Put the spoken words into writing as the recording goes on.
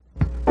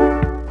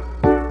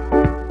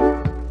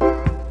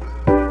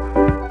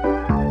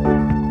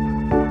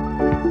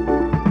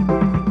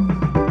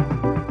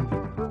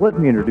Let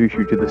me introduce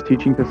you to this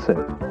teaching cassette.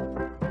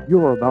 You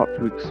are about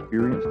to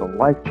experience the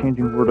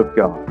life-changing Word of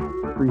God,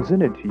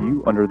 presented to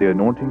you under the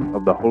anointing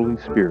of the Holy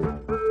Spirit.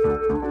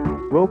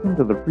 Welcome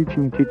to the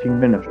preaching and teaching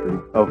ministry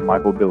of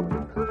Michael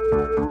Billings.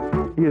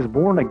 He is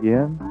born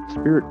again,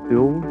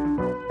 Spirit-filled,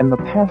 and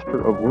the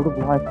pastor of Word of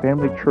Life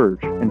Family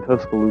Church in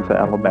Tuscaloosa,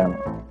 Alabama.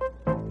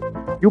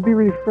 You'll be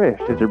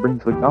refreshed as he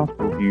brings the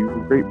gospel to you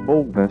with great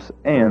boldness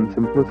and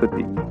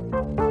simplicity.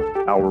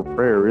 Our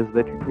prayer is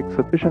that you take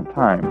sufficient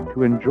time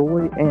to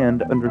enjoy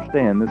and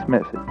understand this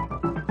message.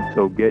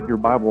 So get your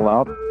Bible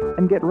out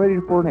and get ready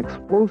for an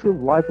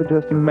explosive,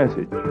 life-adjusting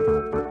message.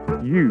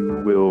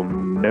 You will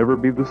never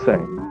be the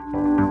same.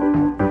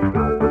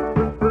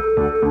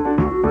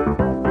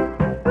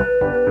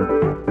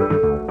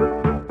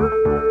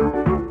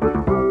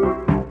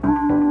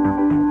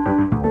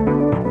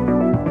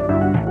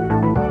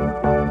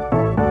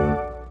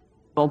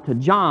 To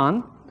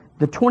John,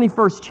 the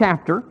 21st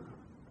chapter.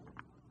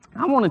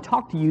 I want to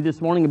talk to you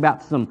this morning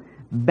about some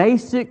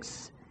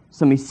basics,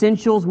 some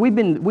essentials. We've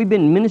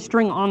been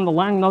ministering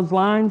along those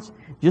lines,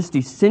 just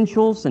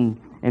essentials and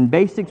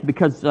basics,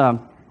 because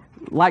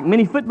like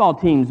many football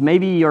teams,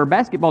 maybe, or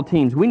basketball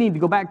teams, we need to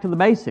go back to the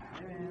basics.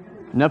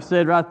 Enough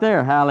said right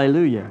there.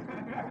 Hallelujah.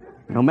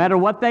 No matter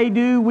what they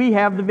do, we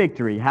have the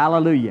victory.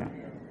 Hallelujah.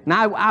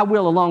 Now, I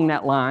will along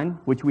that line,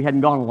 which we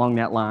hadn't gone along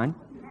that line.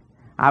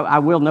 I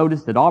will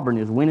notice that Auburn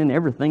is winning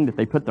everything that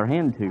they put their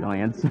hand to,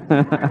 Lance.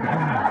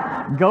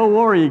 Go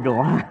War Eagle.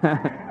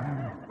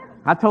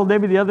 I told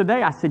Debbie the other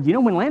day, I said, you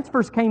know, when Lance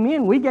first came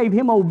in, we gave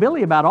him old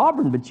Billy about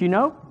Auburn, but you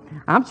know,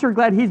 I'm sure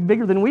glad he's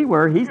bigger than we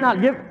were. He's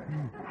not giving.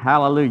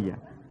 Hallelujah.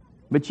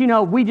 But you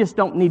know, we just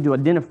don't need to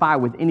identify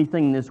with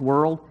anything in this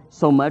world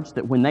so much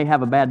that when they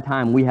have a bad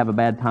time, we have a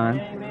bad time.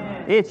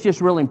 Amen. It's just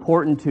really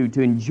important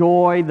to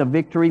enjoy the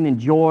victory and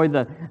enjoy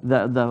the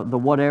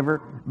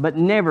whatever, but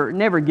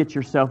never get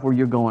yourself where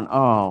you're going,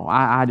 oh,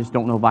 I just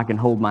don't know if I can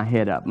hold my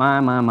head up.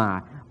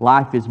 My.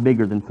 Life is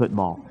bigger than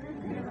football.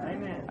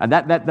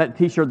 That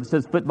T-shirt that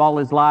says football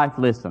is life,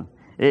 listen,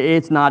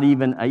 it's not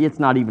even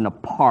a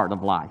part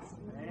of life.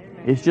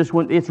 It's just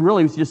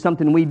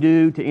something we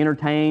do to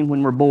entertain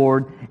when we're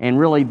bored, and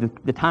really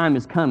the time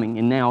is coming,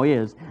 and now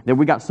is, that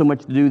we got so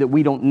much to do that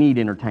we don't need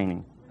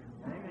entertaining.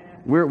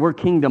 We're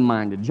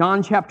kingdom-minded.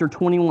 John chapter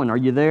 21, are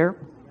you there?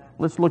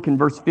 Let's look in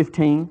verse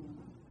 15.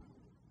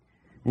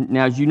 And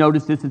now, as you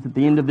notice, this is at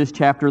the end of this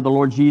chapter. The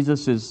Lord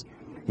Jesus is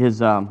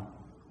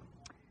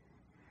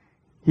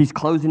He's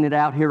closing it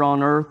out here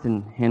on earth,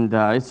 and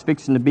it's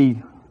fixing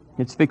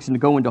to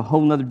go into a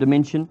whole nother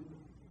dimension.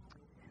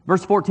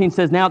 Verse 14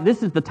 says, now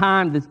this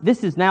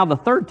is now the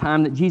third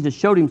time that Jesus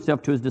showed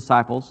himself to his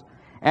disciples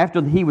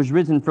after he was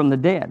risen from the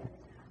dead.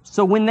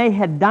 So when they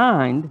had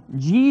dined,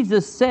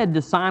 Jesus said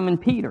to Simon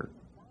Peter,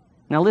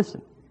 now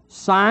listen,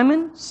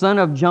 Simon, son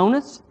of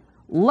Jonas,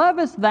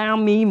 lovest thou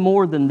me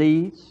more than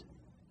these?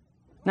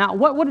 Now,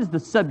 what is the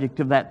subject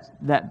of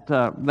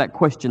that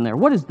question there?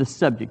 What is the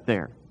subject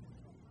there?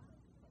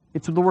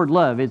 It's the word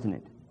love, isn't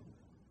it?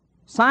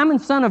 Simon,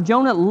 son of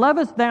Jonah,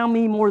 lovest thou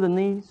me more than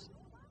these?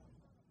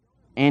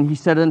 And he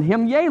said unto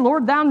him, yea,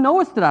 Lord, thou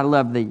knowest that I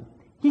love thee.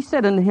 He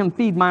said unto him,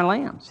 feed my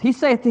lambs. He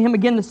saith to him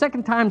again the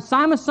second time,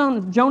 Simon, son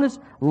of Jonas,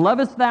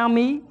 lovest thou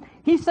me?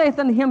 He saith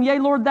unto him, yea,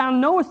 Lord, thou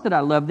knowest that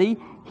I love thee.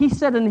 He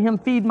said unto him,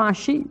 feed my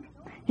sheep.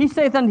 He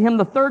saith unto him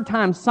the third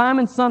time,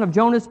 Simon, son of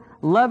Jonas,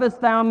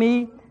 lovest thou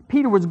me?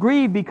 Peter was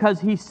grieved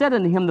because he said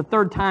unto him the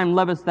third time,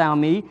 lovest thou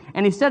me?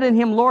 And he said unto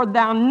him, Lord,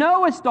 thou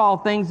knowest all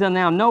things, and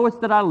thou knowest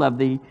that I love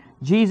thee.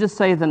 Jesus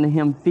saith unto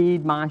him,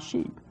 feed my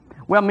sheep.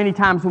 Well, many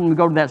times when we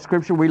go to that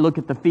scripture, we look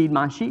at the feed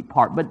my sheep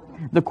part. But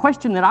the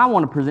question that I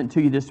want to present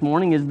to you this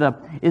morning is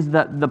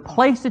the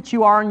place that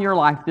you are in your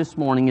life this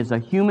morning as a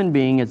human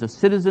being, as a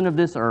citizen of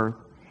this earth,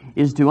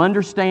 is to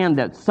understand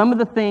that some of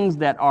the things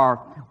that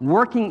are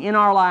working in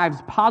our lives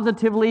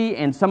positively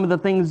and some of the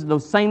things,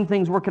 those same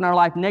things work in our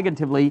life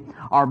negatively,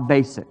 are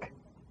basic.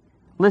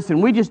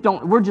 Listen, we're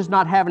just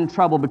not having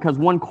trouble because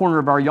one corner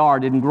of our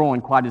yard isn't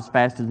growing quite as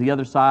fast as the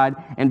other side,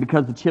 and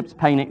because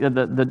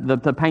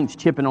the paint's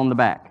chipping on the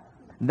back.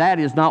 That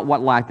is not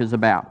what life is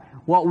about.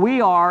 What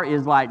we are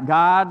is like,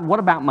 God, what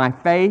about my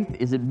faith?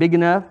 Is it big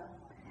enough?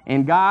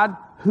 And God,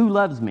 who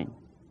loves me?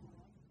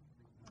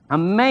 A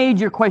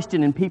major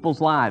question in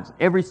people's lives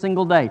every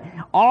single day.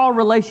 All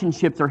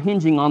relationships are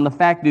hinging on the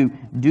fact, do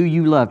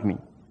you love me?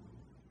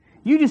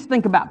 You just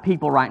think about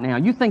people right now.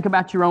 You think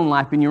about your own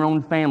life and your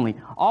own family.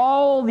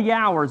 All the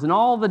hours and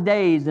all the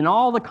days and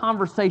all the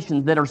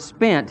conversations that are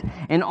spent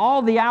and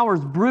all the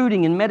hours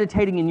brooding and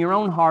meditating in your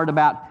own heart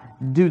about,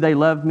 do they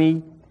love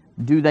me?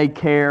 Do they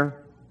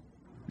care?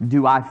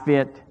 Do I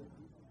fit?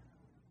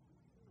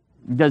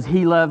 Does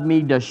he love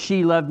me? Does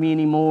she love me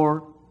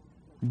anymore?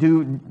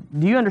 Do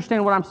you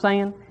understand what I'm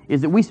saying?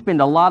 Is that we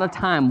spend a lot of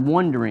time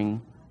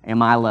wondering,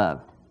 am I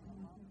loved?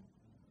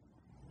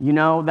 You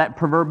know, that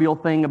proverbial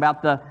thing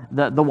about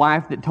the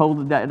wife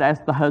that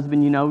asked the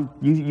husband, you know,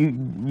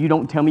 you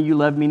don't tell me you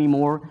love me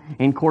anymore.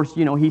 And of course,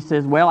 you know, he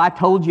says, well, I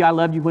told you I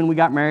loved you when we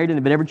got married, and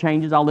if it ever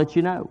changes, I'll let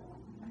you know.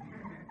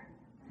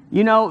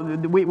 You know,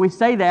 we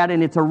say that,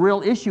 and it's a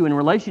real issue in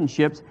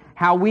relationships,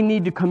 how we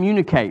need to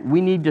communicate.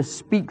 We need to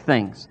speak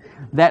things.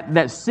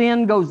 That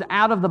sin goes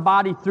out of the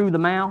body through the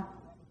mouth.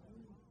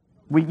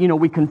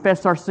 We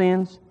confess our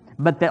sins,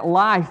 but that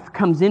life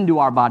comes into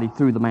our body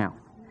through the mouth.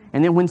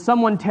 And then when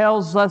someone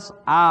tells us,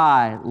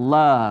 I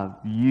love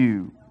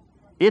you,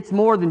 it's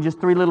more than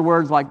just three little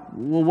words like,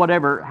 well,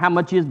 whatever, how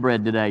much is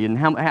bread today? And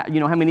how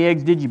many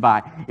eggs did you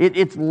buy?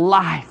 It's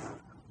life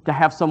to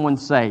have someone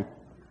say,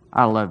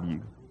 I love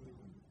you.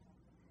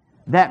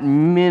 That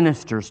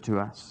ministers to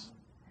us.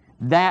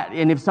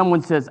 And if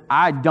someone says,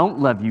 I don't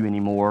love you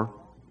anymore,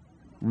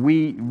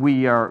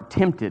 we are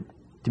tempted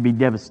to be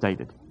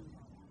devastated.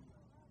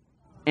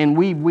 And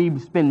we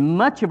spend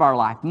much of our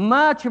life,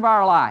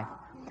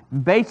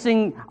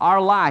 basing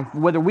our life,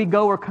 whether we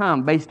go or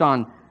come, based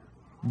on,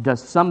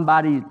 does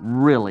somebody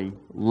really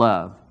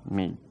love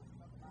me?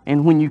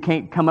 And when you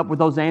can't come up with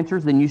those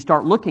answers, then you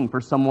start looking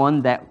for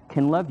someone that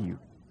can love you.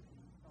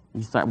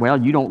 You say,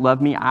 well, you don't love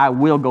me, I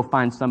will go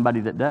find somebody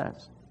that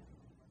does.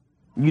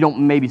 You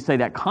don't maybe say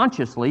that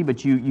consciously,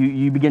 but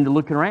you begin to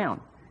look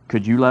around.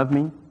 Could you love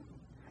me?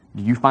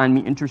 Do you find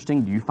me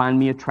interesting? Do you find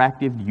me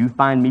attractive? Do you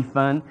find me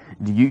fun?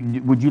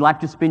 Would you like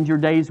to spend your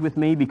days with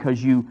me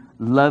because you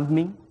love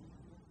me?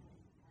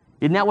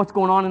 Isn't that what's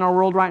going on in our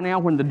world right now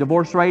when the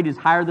divorce rate is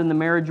higher than the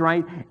marriage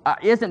rate?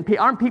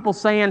 Aren't people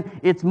saying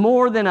it's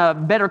more than a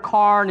better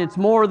car and it's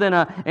more than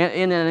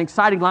an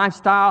exciting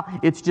lifestyle?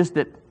 It's just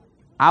that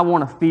I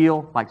want to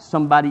feel like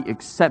somebody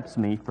accepts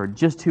me for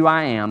just who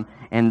I am,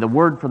 and the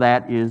word for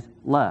that is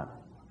love.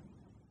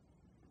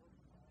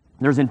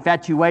 There's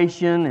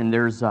infatuation, and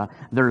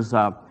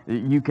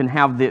you can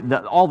have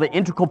all the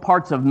integral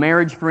parts of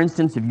marriage. For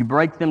instance, if you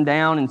break them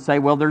down and say,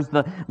 well, there's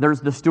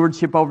the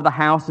stewardship over the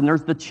house, and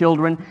there's the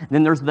children,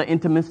 then there's the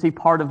intimacy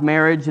part of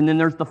marriage, and then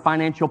there's the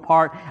financial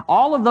part.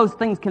 All of those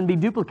things can be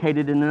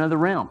duplicated in another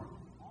realm.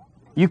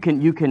 You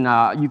can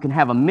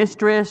have a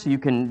mistress. You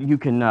can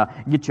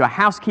get you a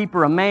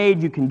housekeeper, a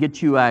maid. You can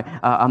get you a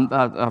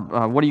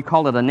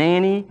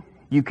nanny.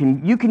 You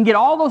can get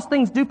all those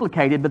things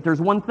duplicated, but there's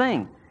one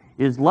thing.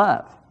 Is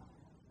love.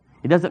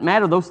 It doesn't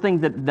matter those things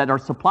that are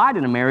supplied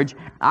in a marriage.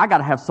 I got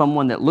to have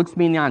someone that looks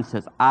me in the eye and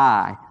says,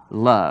 I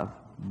love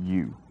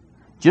you.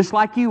 Just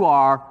like you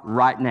are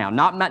right now.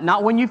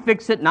 Not when you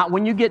fix it, not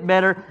when you get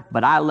better,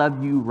 but I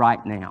love you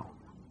right now.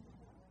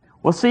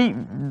 Well, see,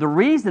 the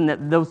reason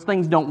that those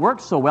things don't work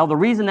so well, the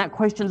reason that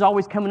question's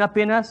always coming up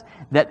in us,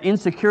 that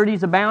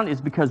insecurities abound,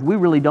 is because we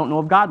really don't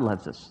know if God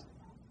loves us.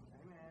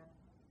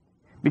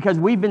 Because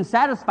we've been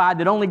satisfied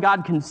that only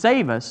God can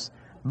save us,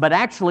 but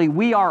actually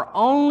we are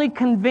only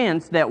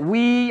convinced that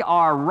we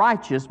are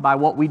righteous by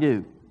what we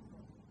do.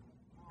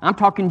 I'm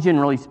talking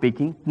generally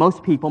speaking.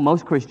 Most people,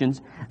 most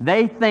Christians,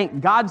 they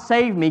think God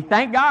saved me.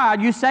 Thank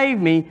God you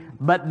saved me.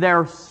 But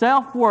their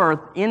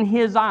self-worth in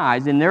His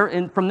eyes,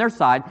 from their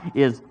side,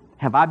 is,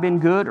 have I been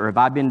good or have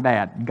I been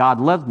bad?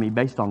 God loves me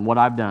based on what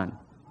I've done.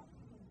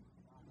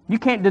 You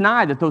can't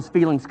deny that those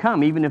feelings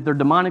come, even if they're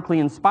demonically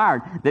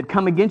inspired, that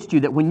come against you,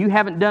 that when you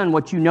haven't done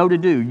what you know to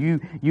do,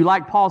 you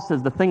like Paul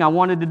says, the thing I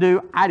wanted to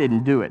do, I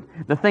didn't do it.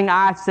 The thing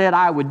I said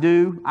I would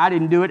do, I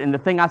didn't do it, and the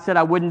thing I said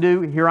I wouldn't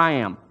do, here I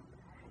am.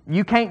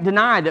 You can't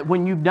deny that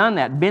when you've done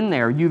that, been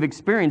there, you've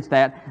experienced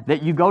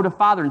that you go to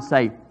Father and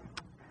say,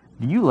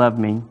 do you love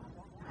me?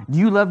 Do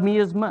you love me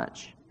as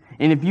much?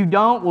 And if you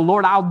don't, well,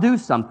 Lord, I'll do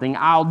something.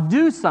 I'll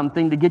do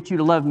something to get you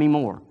to love me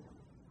more.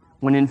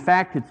 When in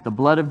fact, it's the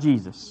blood of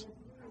Jesus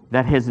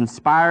that has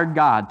inspired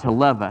God to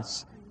love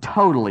us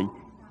totally,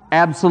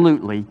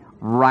 absolutely,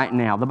 right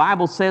now. The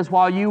Bible says,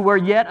 while you were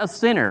yet a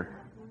sinner,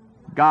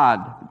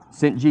 God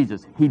sent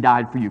Jesus. He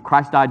died for you.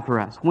 Christ died for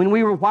us.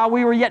 While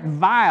we were yet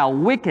vile,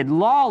 wicked,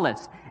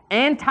 lawless,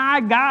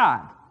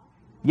 anti-God,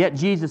 yet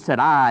Jesus said,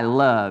 I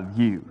love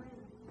you.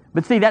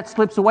 But see, that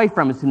slips away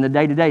from us in the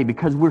day-to-day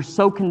because we're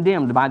so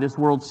condemned by this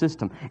world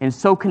system and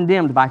so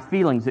condemned by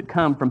feelings that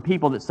come from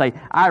people that say,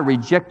 I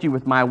reject you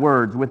with my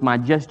words, with my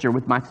gesture,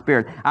 with my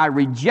spirit. I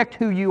reject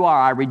who you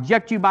are. I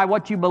reject you by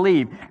what you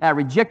believe. I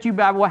reject you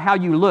by how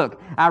you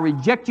look. I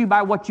reject you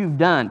by what you've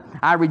done.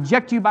 I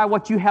reject you by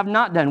what you have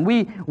not done.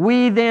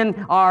 We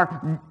then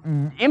are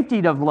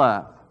emptied of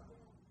love.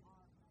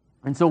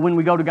 And so when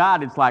we go to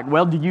God, it's like,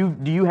 well, do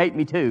you hate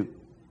me too?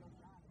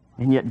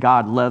 And yet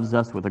God loves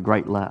us with a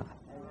great love.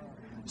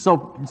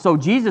 So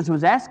Jesus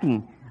was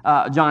asking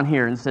John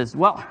here and says,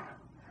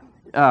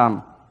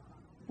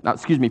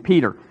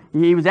 Peter.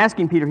 He was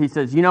asking Peter, he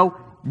says,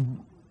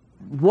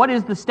 what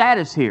is the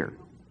status here?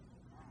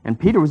 And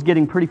Peter was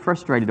getting pretty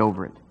frustrated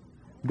over it.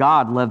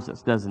 God loves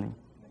us, doesn't He?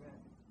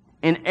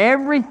 And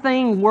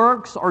everything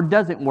works or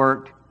doesn't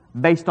work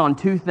based on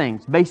two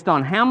things. Based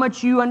on how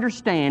much you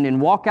understand and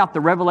walk out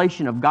the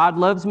revelation of God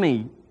loves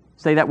me.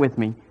 Say that with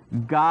me.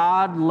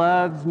 God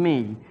loves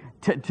me.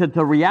 To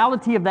the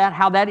reality of that,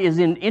 how that is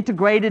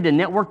integrated and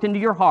networked into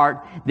your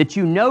heart, that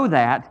you know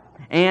that,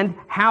 and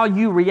how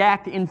you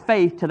react in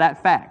faith to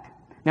that fact.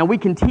 Now, we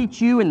can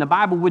teach you, and the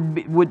Bible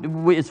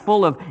is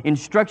full of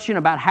instruction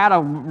about how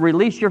to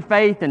release your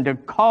faith and to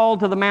call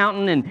to the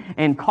mountain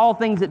and call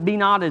things that be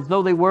not as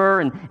though they were,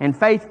 and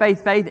faith,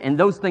 and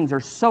those things are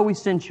so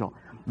essential.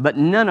 But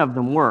none of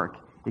them work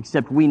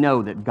except we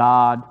know that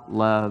God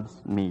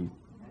loves me.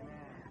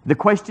 The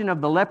question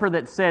of the leper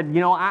that said,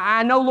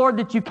 I know, Lord,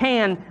 that you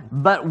can,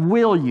 but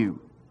will you?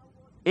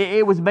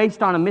 It was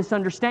based on a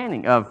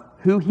misunderstanding of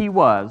who he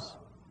was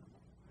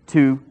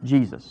to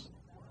Jesus.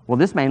 Well,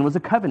 this man was a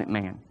covenant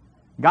man.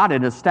 God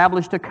had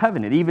established a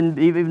covenant,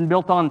 even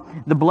built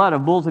on the blood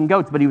of bulls and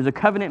goats, but he was a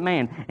covenant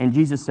man, and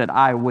Jesus said,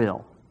 I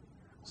will.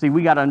 See,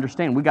 we got to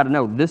understand, we got to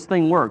know this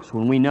thing works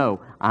when we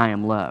know I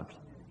am loved.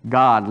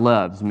 God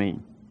loves me.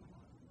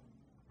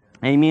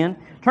 Amen.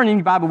 Turn in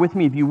your Bible with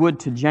me, if you would,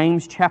 to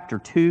James chapter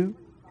 2.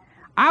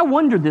 I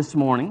wonder this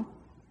morning,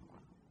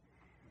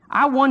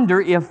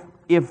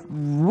 if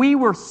we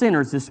were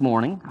sinners this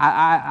morning.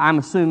 I'm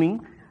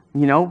assuming,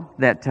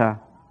 that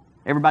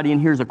everybody in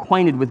here is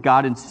acquainted with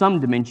God in some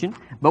dimension,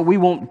 but we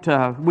won't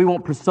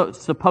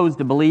suppose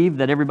to believe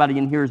that everybody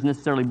in here is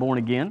necessarily born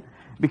again,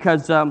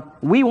 because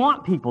we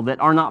want people that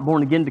are not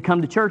born again to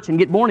come to church and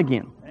get born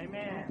again.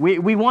 Amen.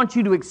 We want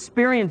you to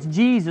experience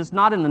Jesus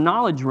not in the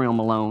knowledge realm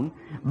alone,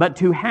 but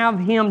to have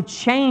Him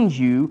change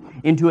you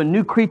into a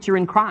new creature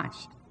in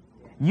Christ.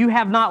 You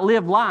have not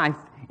lived life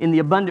in the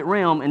abundant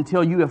realm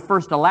until you have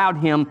first allowed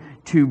Him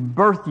to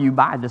birth you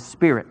by the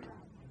Spirit.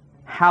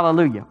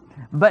 Hallelujah.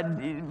 But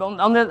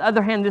on the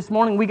other hand, this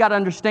morning, we got to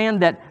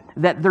understand that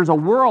there's a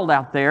world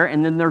out there,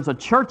 and then there's a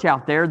church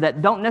out there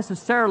that don't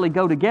necessarily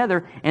go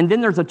together, and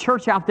then there's a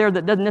church out there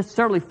that doesn't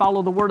necessarily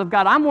follow the Word of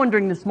God. I'm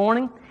wondering this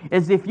morning,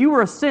 as if you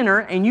were a sinner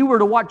and you were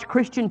to watch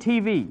Christian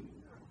TV,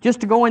 just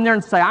to go in there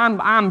and say,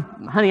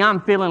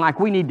 I'm feeling like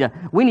we need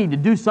to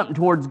do something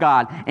towards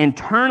God, and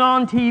turn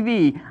on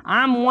TV.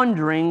 I'm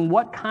wondering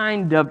what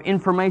kind of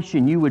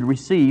information you would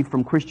receive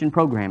from Christian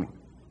programming.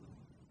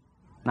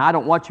 Now, I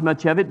don't watch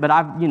much of it, but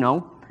I've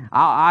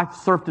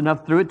surfed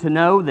enough through it to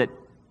know that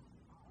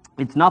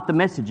it's not the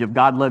message of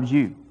God loves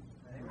you.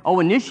 Oh,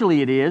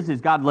 initially it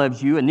is God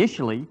loves you,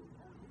 initially.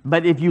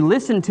 But if you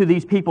listen to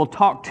these people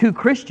talk to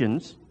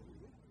Christians,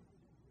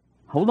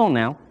 hold on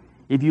now.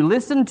 If you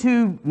listen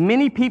to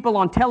many people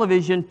on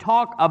television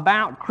talk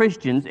about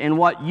Christians and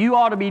what you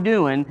ought to be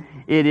doing,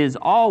 it is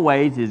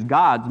always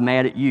God's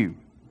mad at you.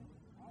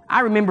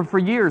 I remember for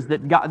years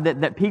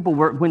that people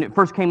were, when it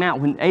first came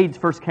out, when AIDS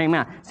first came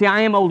out. See,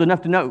 I am old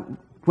enough to know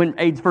when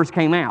AIDS first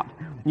came out.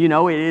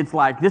 It's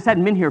like this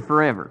hadn't been here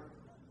forever.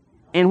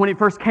 And when it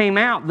first came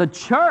out, the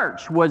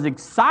church was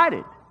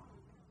excited.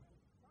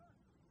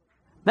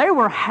 They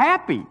were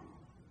happy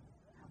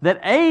that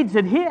AIDS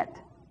had hit.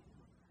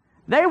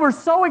 They were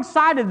so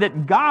excited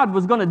that God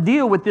was going to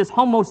deal with this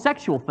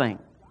homosexual thing.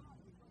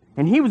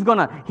 And He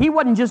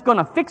wasn't just going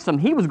to fix them,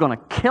 He was going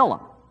to kill them.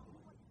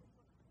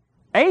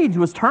 AIDS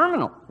was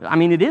terminal. I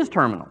mean, it is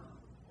terminal.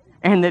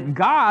 And that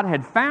God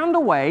had found a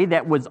way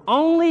that was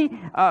only,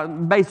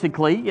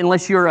 basically,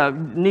 unless you're a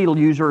needle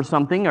user or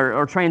something,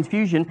 or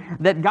transfusion,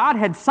 that God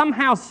had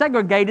somehow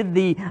segregated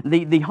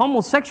the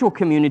homosexual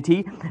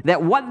community,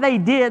 that what they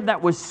did that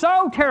was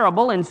so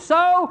terrible and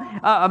so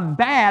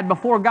bad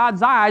before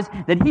God's eyes,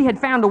 that He had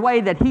found a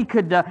way that He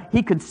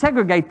could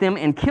segregate them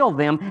and kill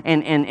them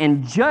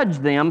and judge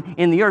them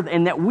in the earth,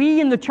 and that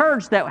we in the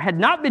church that had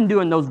not been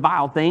doing those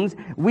vile things,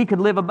 we could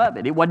live above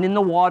it. It wasn't in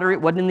the water,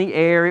 it wasn't in the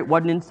air, it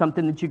wasn't in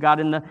something that you got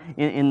in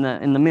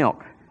the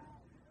milk.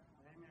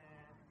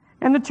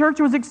 And the church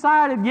was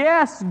excited.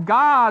 Yes,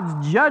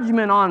 God's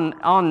judgment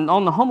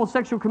on the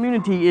homosexual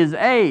community is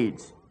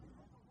AIDS.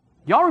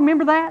 Y'all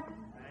remember that?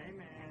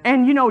 Amen.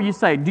 And you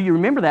say, do you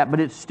remember that? But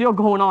it's still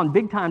going on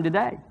big time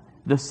today.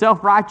 The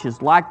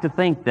self-righteous like to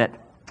think that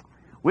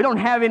we don't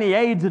have any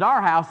AIDS at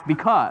our house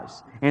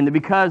because. And the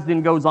because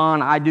then goes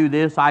on, I do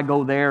this, I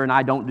go there, and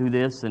I don't do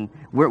this, and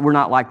we're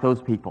not like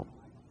those people.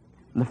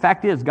 And the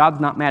fact is, God's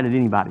not mad at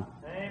anybody.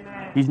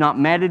 He's not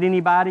mad at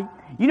anybody.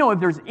 If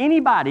there's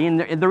anybody, and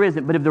there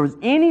isn't, but if there was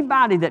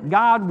anybody that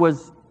God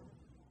was,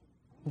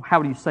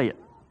 how do you say it?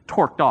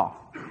 Torqued off.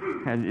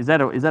 Is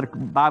that a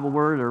Bible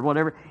word or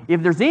whatever?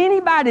 If there's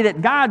anybody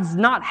that God's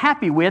not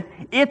happy with,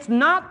 it's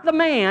not the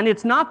man,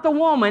 it's not the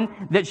woman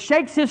that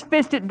shakes his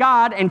fist at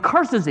God and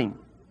curses Him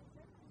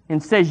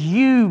and says,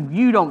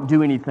 you don't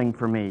do anything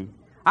for me.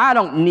 I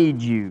don't need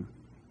you.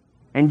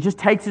 And just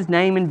takes His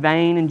name in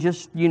vain and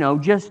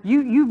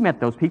you've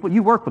met those people.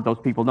 You work with those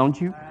people, don't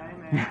you?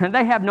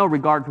 They have no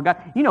regard for God.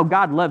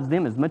 God loves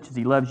them as much as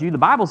He loves you. The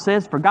Bible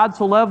says, for God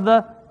so loved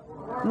the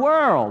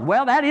world.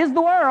 Well, that is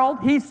the world.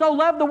 He so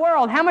loved the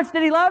world. How much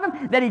did He love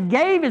them? That He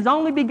gave His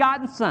only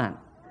begotten Son.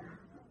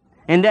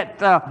 And that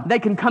they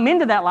can come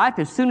into that life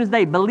as soon as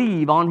they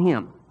believe on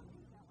Him.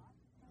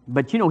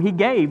 But He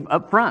gave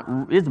up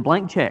front, it's a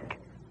blank check.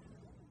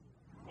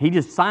 He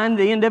just signed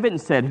the end of it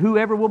and said,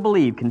 whoever will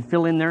believe can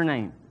fill in their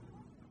name.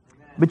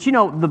 But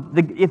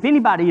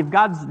if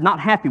God's not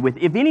happy with,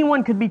 if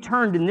anyone could be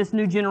turned in this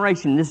new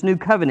generation, this new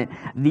covenant,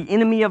 the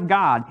enemy of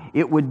God,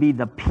 it would be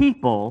the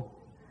people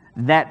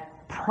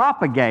that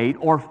propagate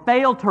or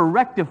fail to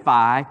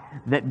rectify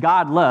that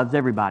God loves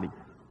everybody.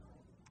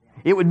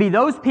 It would be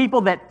those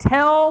people that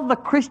tell the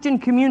Christian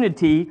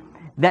community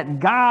that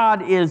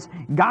God is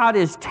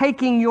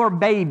taking your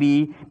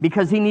baby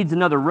because He needs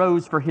another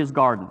rose for His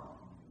garden.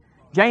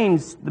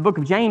 James, the book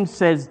of James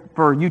says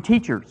for you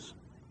teachers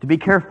to be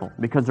careful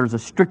because there's a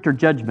stricter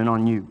judgment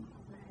on you.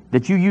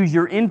 That you use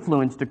your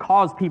influence to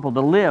cause people to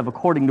live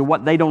according to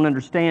what they don't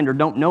understand or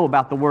don't know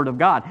about the Word of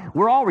God.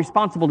 We're all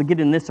responsible to get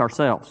in this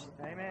ourselves.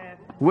 Amen.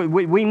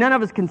 We none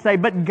of us can say,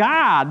 but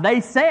God, they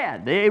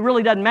said. It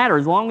really doesn't matter.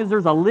 As long as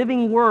there's a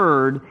living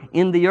Word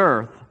in the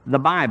earth, the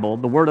Bible,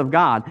 the Word of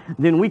God,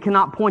 then we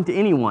cannot point to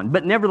anyone.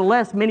 But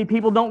nevertheless, many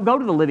people don't go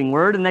to the living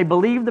Word and they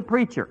believe the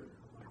preacher.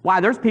 Why?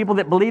 There's people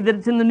that believe that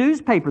it's in the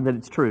newspaper that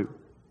it's true.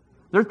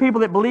 There's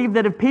people that believe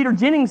that if Peter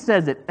Jennings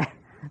says it,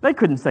 they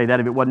couldn't say that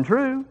if it wasn't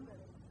true.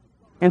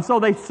 And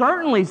so they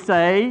certainly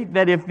say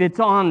that if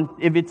it's on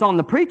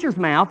the preacher's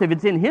mouth, if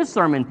it's in his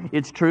sermon,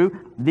 it's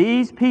true.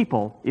 These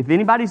people, if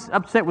anybody's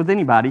upset with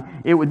anybody,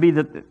 it would be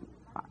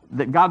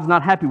that God's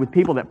not happy with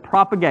people that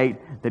propagate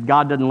that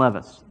God doesn't love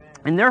us.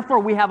 And therefore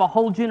we have a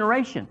whole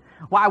generation.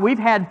 Why, we've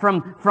had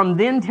from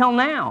then till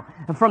now,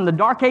 from the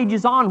Dark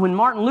Ages on, when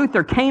Martin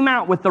Luther came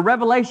out with the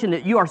revelation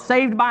that you are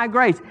saved by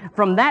grace,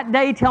 from that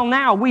day till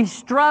now, we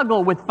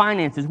struggle with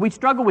finances. We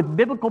struggle with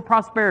biblical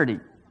prosperity.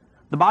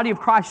 The body of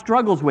Christ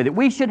struggles with it.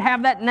 We should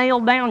have that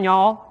nailed down,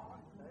 y'all.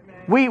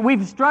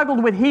 We've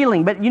struggled with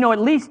healing, but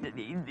at least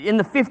in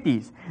the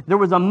 50s, there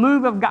was a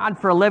move of God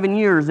for 11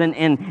 years,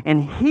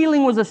 and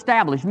healing was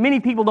established.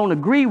 Many people don't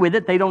agree with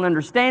it. They don't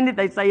understand it.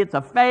 They say it's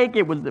a fake.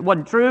 It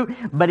wasn't true,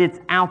 but it's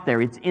out there.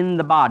 It's in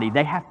the body.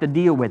 They have to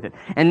deal with it.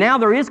 And now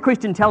there is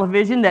Christian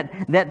television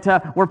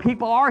that where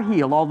people are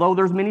healed, although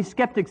there's many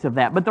skeptics of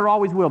that, but there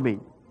always will be.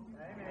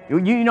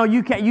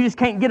 You just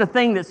can't get a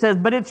thing that says,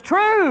 but it's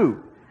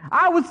true.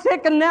 I was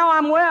sick and now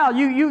I'm well.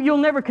 You'll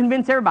never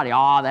convince everybody.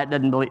 That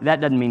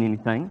doesn't mean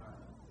anything.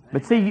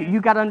 But see, you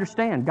got to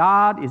understand,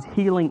 God is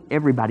healing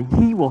everybody.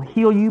 He will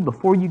heal you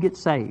before you get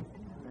saved.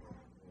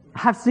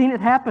 I've seen it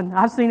happen.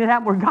 I've seen it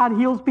happen where God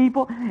heals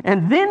people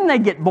and then they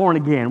get born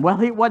again. Well,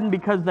 it wasn't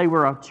because they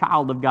were a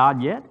child of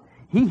God yet.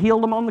 He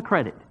healed them on the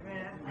credit.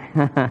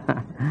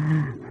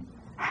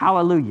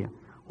 Hallelujah.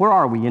 Where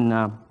are we?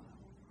 In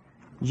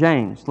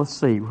James. Let's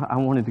see. I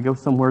wanted to go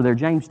somewhere there.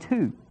 James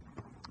 2,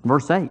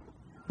 verse 8.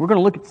 We're going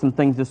to look at some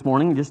things this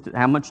morning, just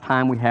how much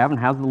time we have and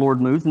how the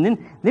Lord moves, and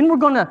then we're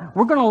going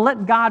to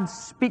let God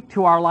speak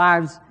to our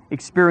lives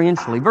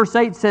experientially. Verse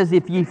 8 says,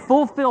 "If ye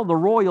fulfill the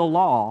royal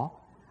law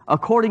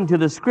according to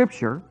the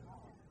Scripture,"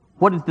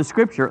 what is the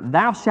Scripture?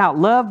 "Thou shalt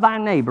love thy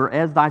neighbor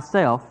as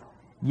thyself,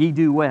 ye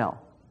do well."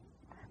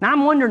 Now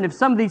I'm wondering if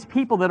some of these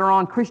people that are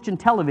on Christian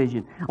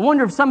television, I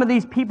wonder if some of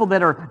these people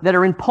that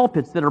are in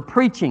pulpits that are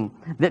preaching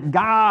that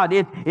God,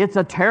 it's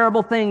a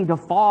terrible thing to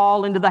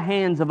fall into the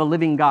hands of a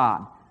living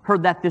God.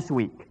 Heard that this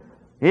week.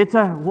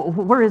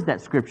 Where is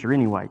that Scripture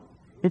anyway?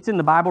 It's in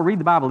the Bible. Read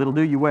the Bible. It'll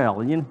do you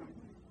well.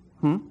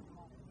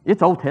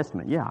 It's Old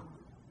Testament, yeah.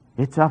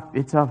 It's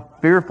a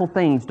fearful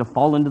things to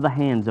fall into the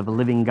hands of a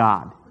living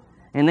God.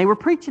 And they were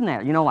preaching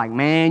that, like,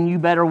 man, you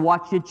better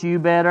watch it. You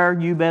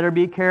better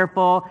be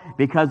careful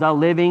because a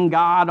living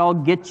God will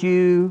get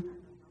you.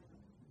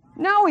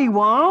 No, He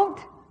won't.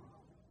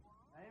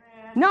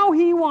 Amen. No,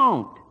 He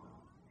won't.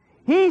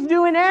 He's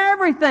doing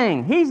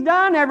everything. He's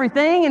done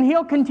everything, and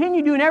He'll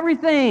continue doing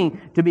everything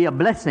to be a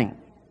blessing.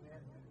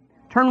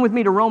 Turn with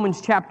me to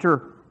Romans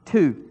chapter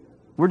 2.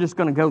 We're just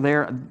going to go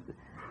there.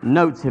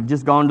 Notes have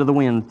just gone to the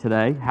wind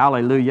today.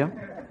 Hallelujah.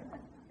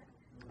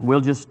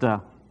 We'll just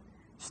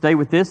stay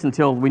with this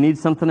until we need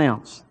something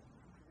else.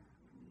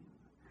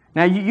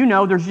 Now,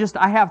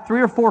 I have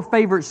 3 or 4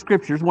 favorite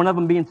scriptures, one of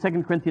them being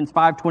 2 Corinthians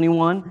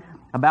 5:21,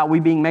 about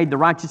we being made the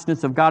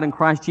righteousness of God in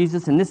Christ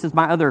Jesus, and this is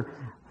my other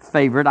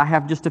favorite. I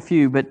have just a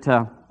few, but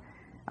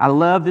I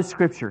love this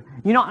scripture.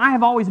 I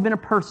have always been a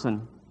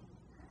person,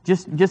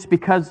 just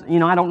because,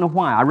 I don't know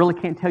why. I really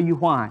can't tell you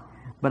why,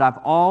 but I've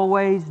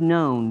always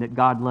known that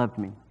God loved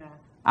me.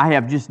 I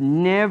have just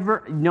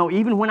never,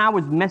 even when I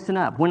was messing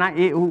up, when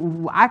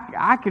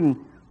I can,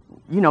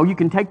 you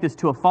can take this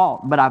to a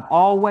fault, but I've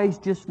always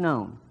just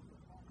known,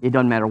 it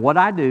doesn't matter what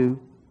I do,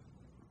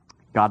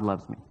 God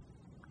loves me.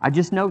 I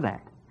just know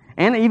that.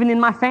 And even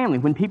in my family,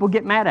 when people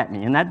get mad at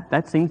me, and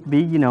that seems to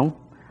be,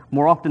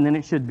 more often than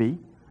it should be.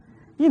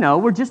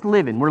 We're just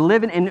living. We're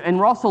living, and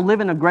we're also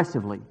living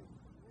aggressively.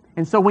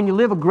 And so when you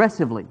live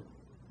aggressively,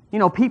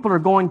 people are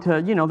going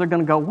to, they're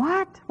going to go,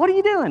 what? What are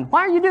you doing?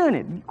 Why are you doing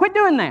it? Quit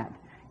doing that.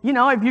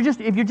 If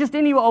you're just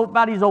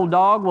anybody's old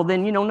dog, well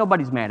then,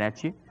 nobody's mad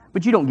at you.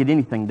 But you don't get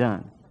anything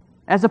done.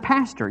 As a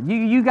pastor,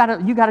 you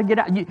gotta get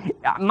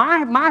out.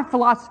 My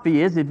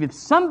philosophy is if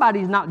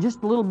somebody's not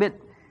just a little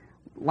bit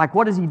like,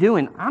 what is he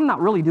doing? I'm not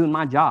really doing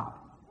my job.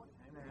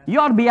 You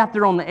ought to be out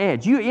there on the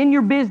edge. You, in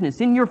your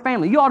business, in your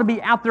family, you ought to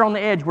be out there on the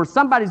edge where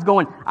somebody's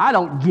going, I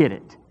don't get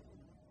it.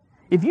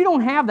 If you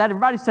don't have that,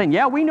 everybody's saying,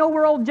 yeah, we know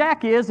where old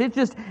Jack is. It's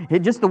just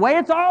the way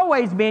it's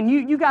always been.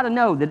 You got to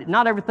know that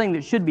not everything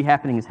that should be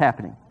happening is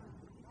happening.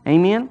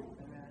 Amen?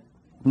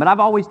 But I've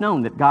always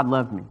known that God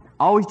loved me.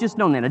 Always just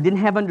known that. I didn't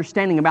have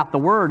understanding about the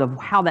word of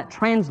how that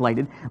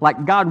translated.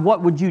 Like, God,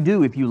 what would you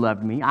do if you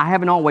loved me? I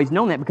haven't always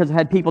known that because I've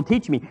had people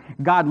teach me.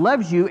 God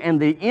loves you, and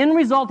the end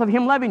result of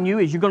Him loving you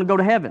is you're going to go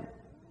to heaven.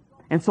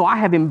 And so I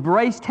have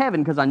embraced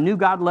heaven because I knew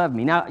God loved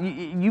me. Now,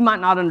 you might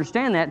not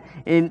understand that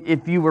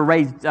if you were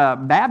raised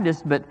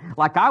Baptist, but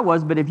like I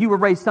was, but if you were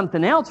raised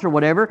something else or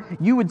whatever,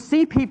 you would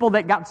see people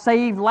that got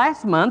saved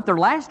last month or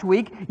last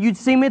week, you'd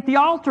see them at the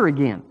altar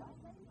again.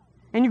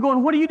 And you're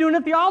going, what are you doing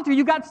at the altar?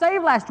 You got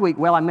saved last week.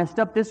 Well, I messed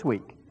up this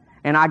week.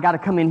 And I got to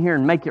come in here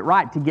and make it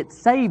right to get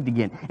saved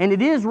again. And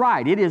it is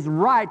right. It is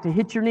right to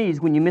hit your knees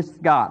when you miss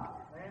God.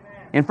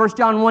 Amen. In 1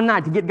 John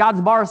 1:9, to get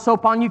God's bar of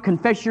soap on you,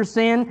 confess your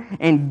sin,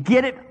 and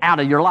get it out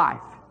of your life.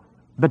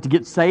 But to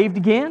get saved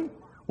again?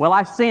 Well,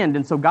 I sinned,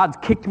 and so God's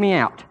kicked me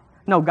out.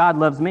 No, God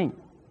loves me.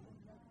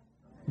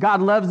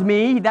 God loves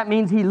me. That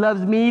means He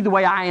loves me the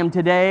way I am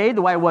today,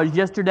 the way I was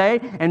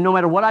yesterday, and no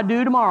matter what I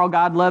do tomorrow,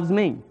 God loves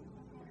me.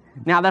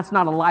 Now, that's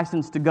not a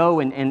license to go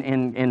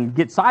and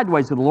get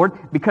sideways with the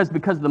Lord, because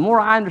the more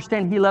I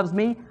understand He loves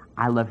me,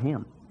 I love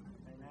Him.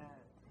 Amen.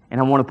 And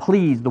I want to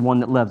please the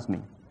one that loves me.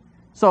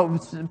 So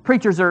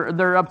preachers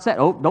they're upset.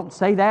 Oh, don't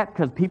say that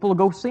because people will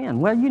go sin.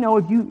 Well, you know,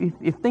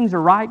 if things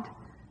are right,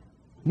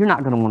 you're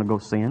not going to want to go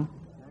sin.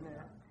 Amen.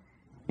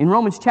 In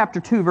Romans chapter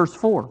 2, verse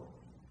 4.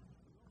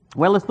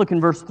 Well, let's look in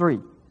verse 3.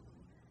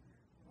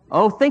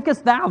 Oh,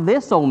 thinkest thou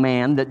this, O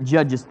man, that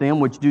judgest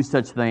them which do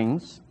such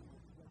things?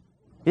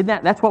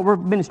 That's what we're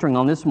ministering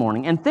on this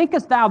morning. And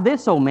thinkest thou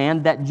this, O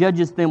man, that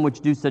judgest them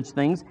which do such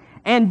things,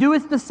 and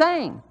doest the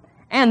same,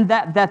 and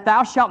that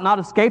thou shalt not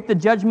escape the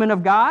judgment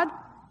of God?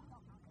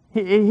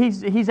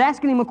 He's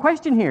asking him a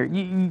question here.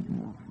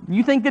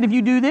 You think that if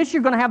you do this,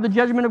 you're going to have the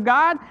judgment of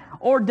God?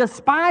 Or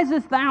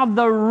despisest thou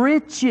the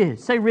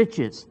riches? Say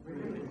riches.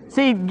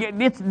 See,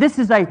 this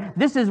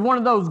is one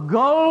of those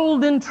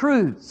golden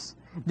truths.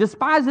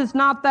 Despisest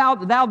not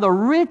thou the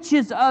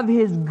riches of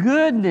His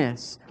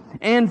goodness,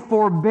 and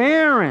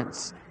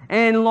forbearance,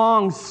 and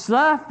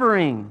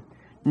long-suffering,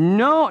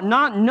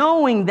 not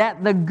knowing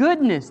that the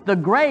goodness, the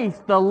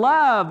grace, the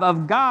love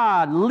of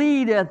God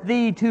leadeth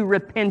thee to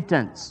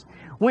repentance.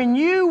 When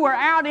you were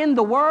out in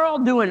the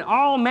world doing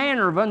all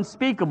manner of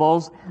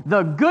unspeakables,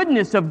 the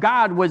goodness of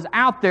God was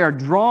out there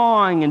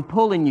drawing and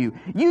pulling you.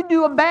 You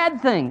do a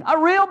bad thing, a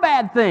real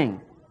bad thing.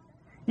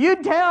 You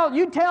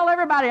tell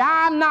everybody,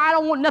 I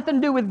don't want nothing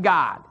to do with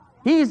God.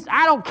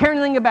 I don't care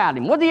anything about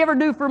Him. What did He ever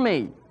do for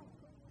me?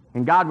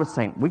 And God was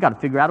saying, we got to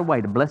figure out a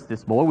way to bless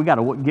this boy. We got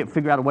to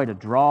figure out a way to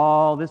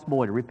draw this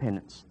boy to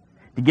repentance,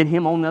 to get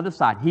him on the other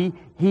side. He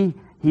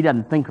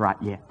doesn't think right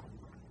yet.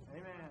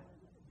 Amen.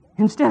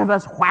 Instead of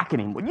us whacking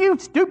him, well, you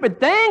stupid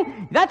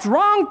thing, that's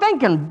wrong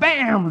thinking.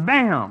 Bam,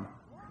 bam.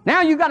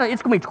 Now it's going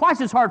to be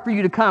twice as hard for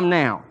you to come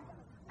now.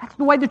 That's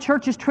the way the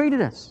church has treated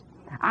us.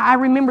 I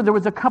remember there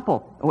was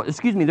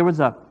there was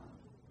a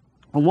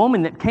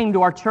woman that came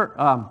to our church.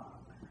 Let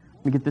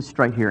me get this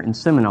straight here, in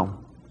Seminole.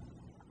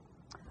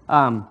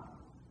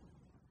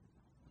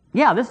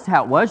 This is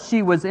how it was.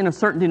 She was in a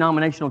certain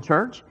denominational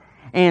church,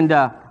 and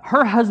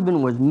her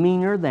husband was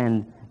meaner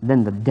than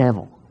the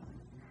devil.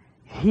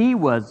 He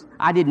was,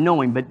 I didn't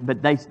know him,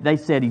 but they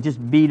said he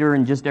just beat her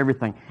and just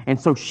everything. And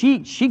so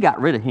she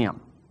got rid of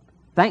him.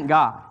 Thank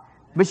God.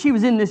 But she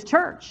was in this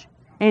church,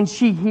 and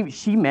she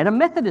met a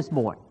Methodist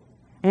boy,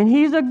 and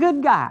he's a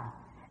good guy.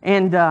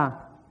 And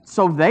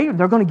so they're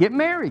going to get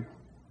married.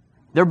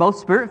 They're both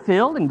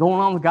Spirit-filled and going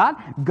on with God.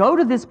 Go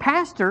to this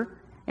pastor,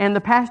 and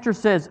the pastor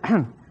says,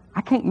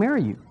 I can't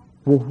marry you.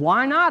 Well,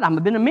 why not?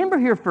 I've been a member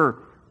here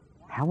for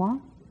how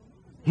long?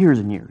 Years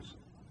and years.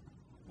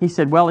 He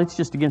said, well, it's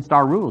just against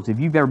our rules. If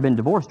you've ever been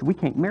divorced, we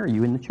can't marry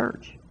you in the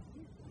church.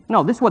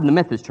 No, this wasn't the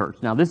Methodist church.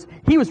 Now,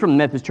 he was from the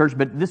Methodist church,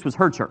 but this was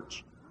her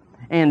church.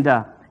 And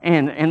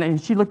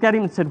she looked at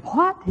him and said,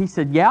 what? He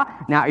said,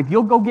 yeah. Now, if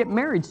you'll go get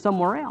married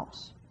somewhere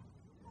else,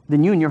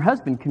 then you and your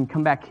husband can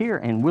come back here,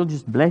 and we'll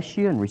just bless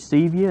you and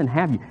receive you and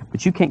have you.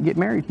 But you can't get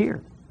married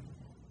here.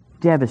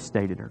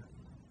 Devastated her.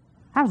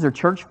 That was her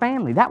church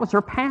family. That was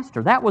her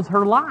pastor. That was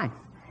her life.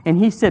 And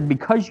he said,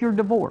 because you're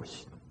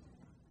divorced,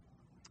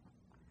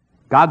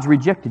 God's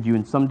rejected you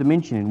in some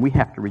dimension, and we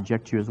have to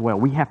reject you as well.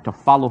 We have to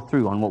follow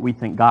through on what we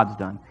think God's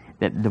done,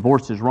 that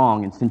divorce is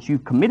wrong. And since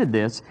you've committed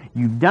this,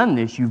 you've done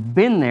this, you've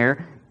been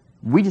there,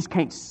 we just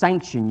can't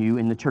sanction you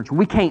in the church.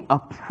 We can't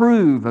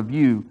approve of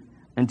you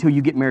until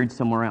you get married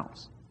somewhere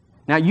else.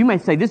 Now, you may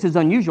say, this is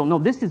unusual. No,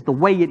 this is the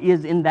way it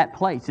is in that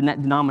place, in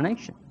that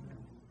denomination.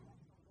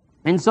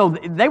 And so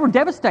they were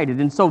devastated.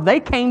 And so they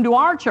came to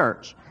our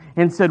church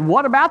and said,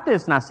 what about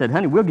this? And I said,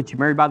 honey, we'll get you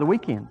married by the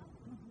weekend.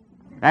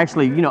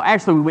 Actually,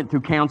 we went through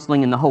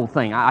counseling and the whole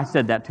thing. I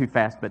said that too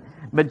fast. But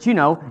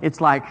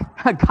it's like,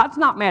 God's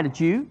not mad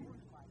at you.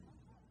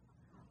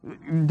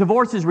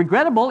 Divorce is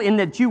regrettable in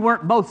that you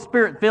weren't both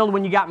Spirit-filled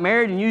when you got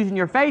married and using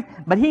your faith,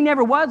 but he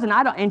never was,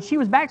 and she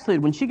was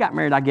backslid when she got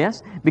married, I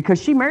guess, because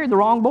she married the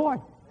wrong boy.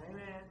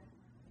 Amen.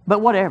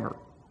 But whatever.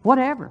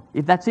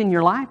 If that's in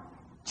your life,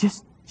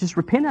 just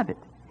repent of it.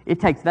 It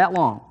takes that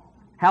long.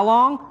 How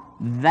long?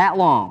 that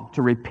long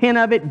to repent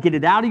of it, get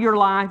it out of your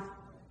life,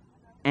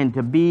 and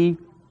to be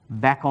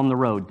back on the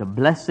road to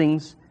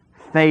blessings,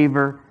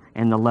 favor,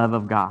 and the love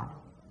of God.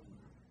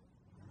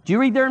 Do you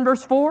read there in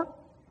verse 4?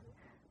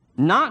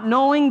 Not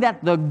knowing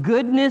that the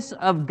goodness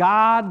of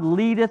God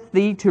leadeth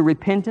thee to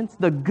repentance.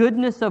 The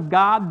goodness of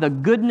God, the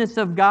goodness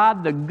of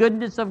God, the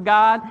goodness of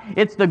God.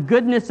 It's the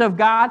goodness of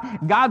God.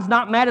 God's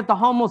not mad at the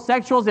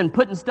homosexuals and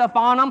putting stuff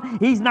on them.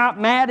 He's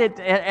not mad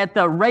at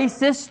the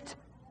racist.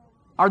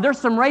 Are there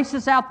some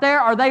racists out there?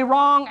 Are they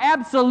wrong?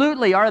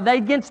 Absolutely. Are they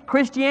against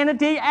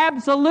Christianity?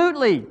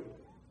 Absolutely.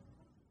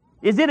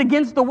 Is it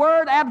against the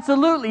Word?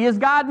 Absolutely. Is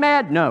God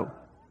mad? No.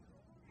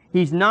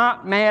 He's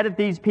not mad at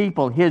these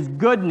people. His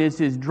goodness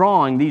is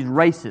drawing these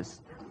racists,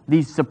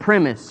 these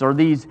supremacists, or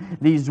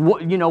these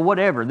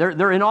whatever.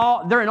 They're in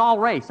all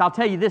race. I'll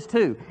tell you this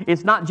too.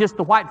 It's not just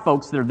the white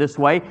folks that are this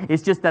way.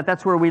 It's just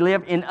that's where we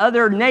live. In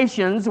other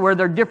nations where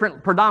they're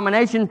different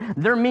predomination,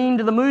 they're mean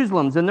to the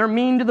Muslims and they're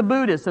mean to the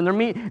Buddhists and they're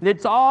mean.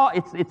 It's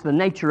the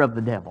nature of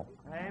the devil.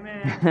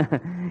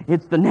 Amen.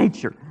 It's the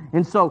nature.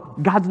 And so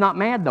God's not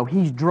mad though.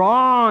 He's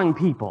drawing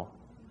people.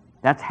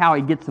 That's how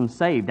He gets them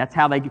saved. That's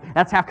how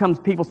comes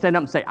people stand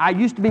up and say, I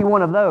used to be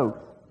one of those,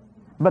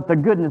 but the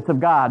goodness of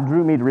God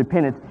drew me to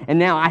repentance, and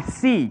now I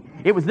see.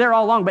 It was there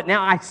all along, but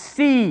now I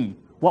see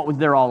what was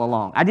there all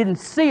along. I didn't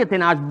see it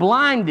then, I was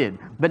blinded,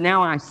 but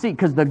now I see,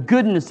 because the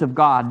goodness of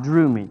God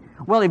drew me.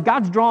 Well, if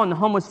God's drawing the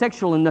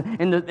homosexual and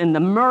the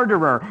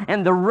murderer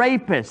and the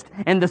rapist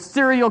and the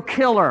serial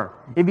killer,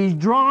 if He's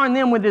drawing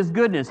them with His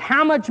goodness,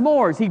 how much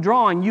more is He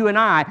drawing you and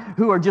I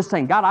who are just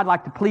saying, God, I'd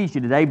like to please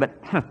You today, but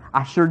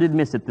I sure did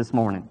miss it this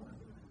morning.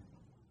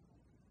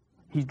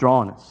 He's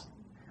drawing us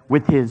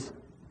with His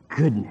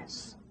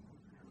goodness,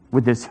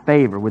 with His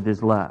favor, with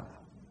His love.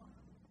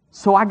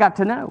 So I got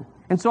to know.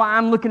 And so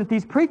I'm looking at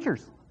these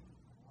preachers,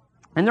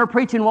 and they're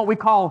preaching what we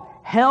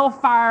call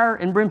hellfire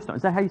and brimstone.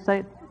 Is that how you say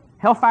it?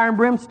 Hellfire and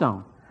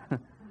brimstone.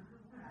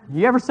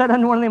 You ever sat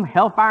under one of them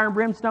hellfire and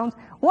brimstones?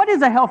 What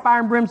is a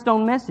hellfire and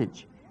brimstone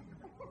message?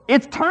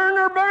 It's turn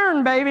or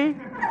burn, baby.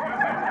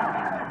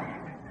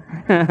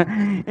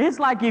 It's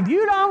like if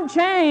you don't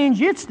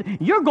change,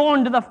 you're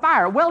going to the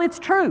fire. Well, it's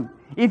true.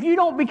 If you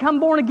don't become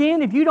born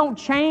again, if you don't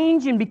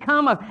change and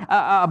become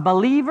a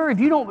believer, if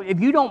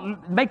you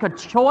don't make a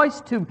choice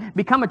to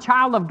become a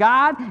child of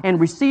God and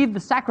receive the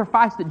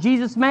sacrifice that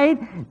Jesus made,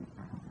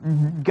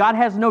 God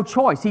has no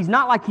choice. He's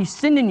not like He's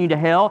sending you to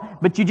hell,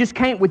 but you just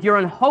can't, with your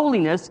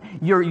unholiness,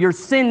 your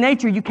sin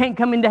nature, you can't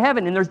come into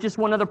heaven, and there's just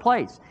one other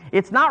place.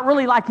 It's not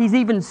really like He's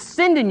even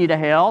sending you to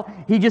hell.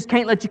 He just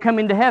can't let you come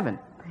into heaven.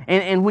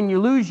 And when you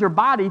lose your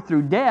body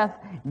through death,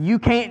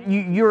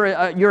 you're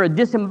a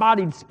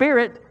disembodied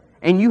spirit,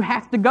 and you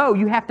have to go.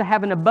 You have to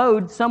have an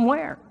abode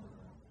somewhere.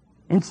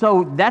 And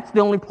so that's the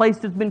only place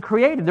that's been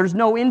created. There's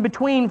no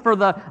in-between for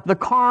the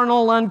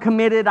carnal,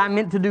 uncommitted, I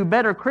meant to do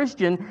better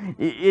Christian.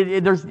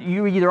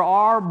 You either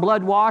are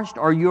blood-washed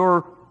or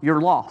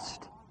you're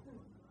lost.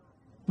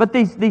 But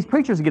these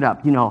preachers get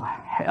up,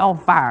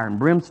 hellfire and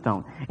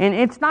brimstone. And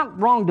it's not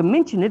wrong to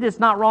mention it. It's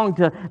not wrong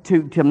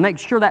to make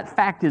sure that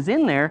fact is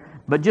in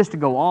there, but just to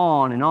go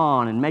on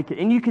and make it.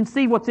 And you can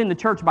see what's in the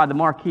church by the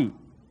marquee.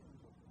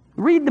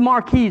 Read the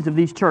marquees of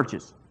these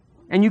churches,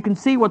 and you can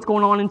see what's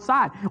going on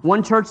inside.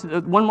 One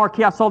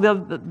marquee I saw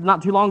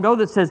not too long ago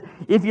that says,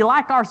 if you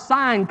like our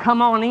sign,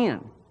 come on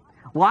in.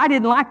 Well, I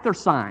didn't like their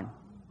sign.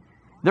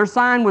 Their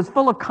sign was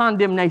full of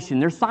condemnation.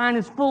 Their sign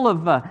is full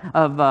of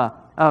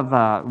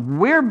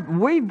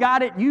we've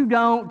got it, you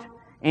don't,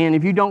 and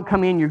if you don't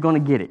come in, you're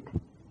going to get it.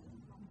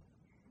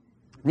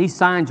 These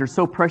signs are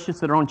so precious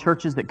that are on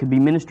churches that could be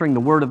ministering the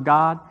Word of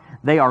God.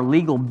 They are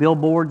legal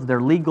billboards.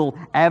 They're legal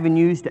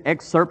avenues to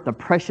excerpt the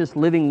precious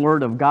living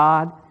Word of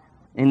God,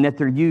 and that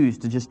they're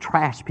used to just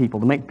trash people,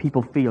 to make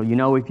people feel,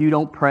 if you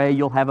don't pray,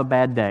 you'll have a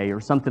bad day, or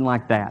something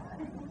like that.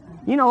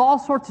 All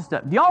sorts of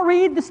stuff. Do y'all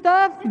read the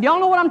stuff? Do y'all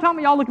know what I'm talking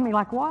about? Y'all look at me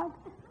like, what?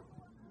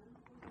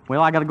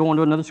 Well, I got to go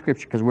into another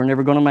scripture because we're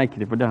never going to make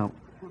it if we don't.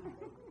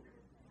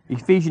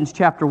 Ephesians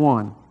chapter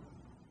 1.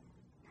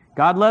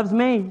 God loves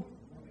me.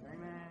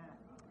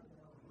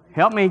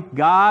 Help me.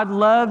 God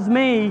loves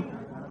me.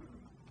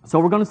 So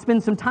we're going to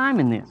spend some time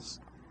in this.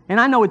 And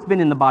I know it's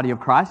been in the body of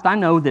Christ. I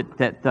know that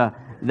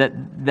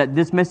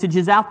this message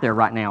is out there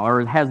right now,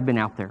 or it has been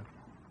out there.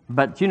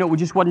 But, we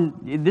just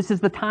wasn't, this is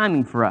the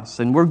timing for us.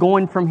 And we're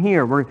going from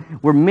here.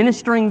 We're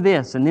ministering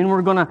this, and then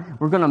we're going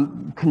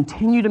to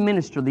continue to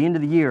minister the end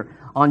of the year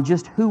on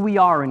just who we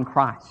are in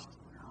Christ.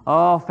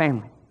 Oh,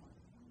 family.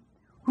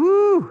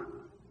 Woo!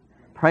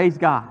 Praise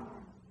God.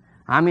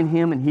 I'm in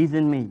Him and He's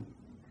in me.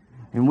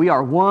 And we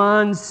are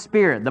one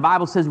spirit. The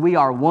Bible says we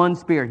are one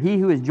spirit. He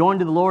who is joined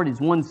to the Lord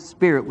is one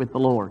spirit with the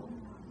Lord.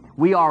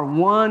 We are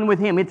one with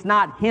Him. It's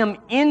not Him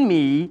in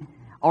me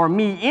or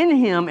me in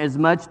Him as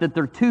much that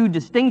there are two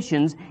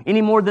distinctions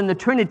any more than the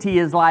Trinity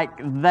is like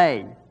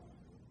they.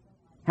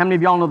 How many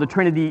of y'all know the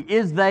Trinity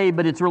is they,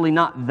 but it's really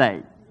not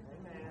they?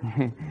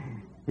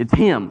 It's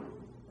Him.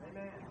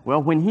 Amen.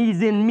 Well, when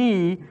He's in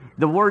me,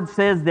 the Word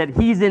says that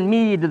He's in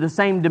me to the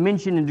same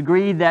dimension and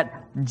degree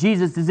that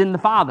Jesus is in the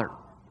Father.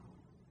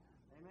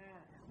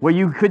 Well,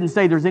 you couldn't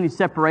say there's any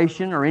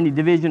separation or any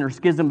division or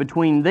schism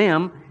between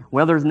them.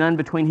 Well, there's none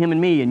between him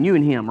and me and you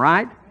and him,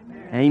 right?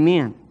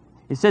 Amen.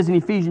 It says in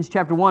Ephesians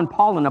chapter 1,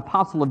 Paul, an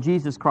apostle of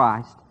Jesus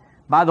Christ,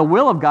 by the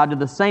will of God to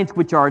the saints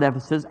which are at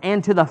Ephesus,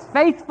 and to the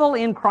faithful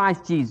in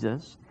Christ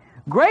Jesus,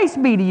 grace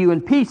be to you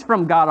and peace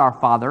from God our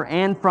Father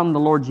and from the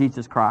Lord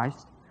Jesus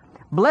Christ.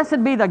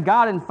 Blessed be the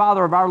God and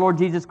Father of our Lord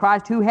Jesus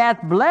Christ, who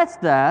hath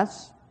blessed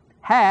us,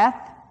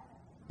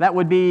 that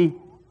would be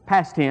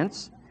past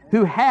tense,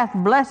 who hath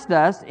blessed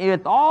us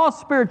with all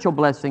spiritual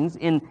blessings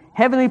in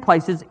heavenly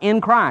places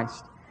in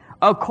Christ,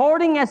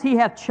 according as he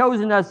hath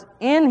chosen us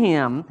in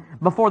him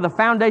before the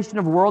foundation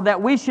of the world,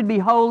 that we should be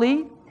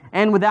holy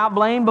and without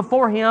blame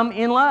before him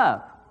in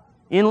love.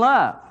 In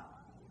love.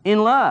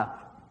 In love.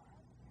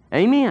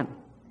 Amen.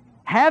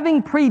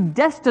 Having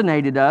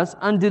predestinated us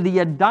unto the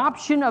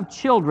adoption of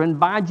children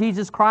by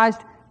Jesus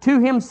Christ to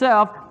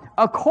himself,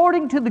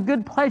 according to the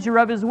good pleasure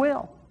of his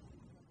will.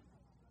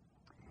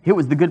 It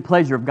was the good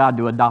pleasure of God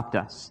to adopt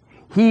us.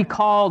 He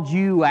called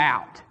you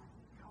out.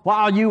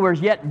 While you were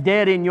yet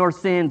dead in your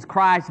sins,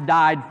 Christ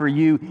died for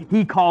you.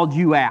 He called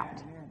you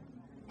out.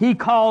 He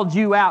called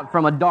you out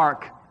from a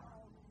dark,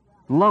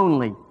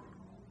 lonely,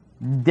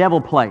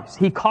 devil place.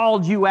 He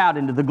called you out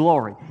into the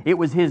glory. It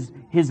was His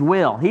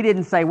will. He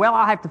didn't say, well,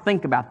 I'll have to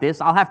think about this.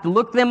 I'll have to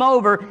look them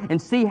over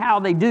and see how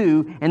they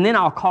do, and then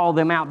I'll call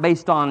them out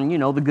based on,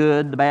 the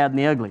good, the bad, and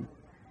the ugly.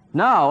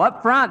 No,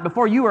 up front,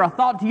 before you were a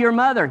thought to your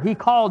mother, He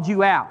called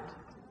you out.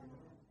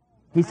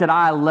 He said,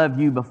 I love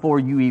you before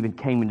you even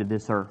came into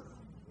this earth.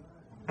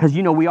 Because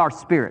we are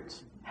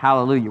spirits.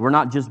 Hallelujah. We're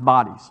not just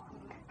bodies.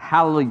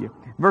 Hallelujah.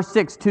 Verse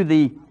 6, to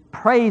the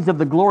praise of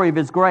the glory of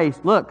His grace.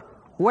 Look,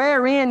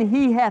 wherein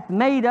He hath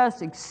made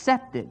us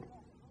accepted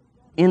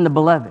in the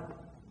beloved.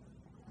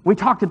 We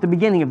talked at the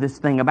beginning of this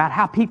thing about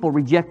how people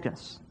reject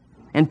us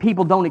and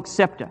people don't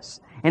accept us,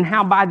 and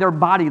how by their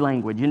body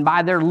language and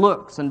by their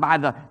looks and by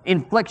the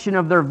inflection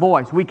of their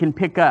voice we can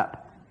pick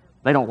up,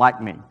 they don't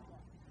like me.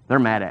 They're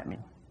mad at me.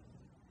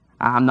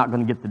 I'm not going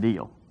to get the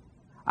deal.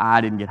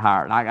 I didn't get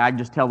hired. I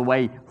just tell the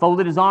way he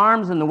folded his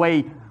arms and the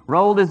way he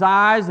rolled his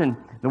eyes and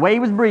the way he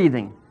was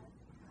breathing.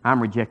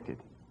 I'm rejected.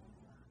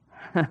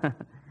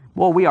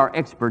 Well, we are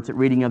experts at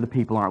reading other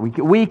people, aren't we?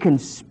 We can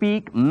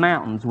speak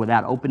mountains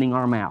without opening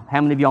our mouth.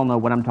 How many of y'all know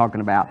what I'm talking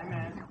about?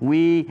 Amen.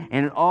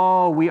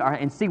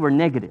 And see, we're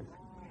negative.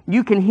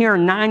 You can hear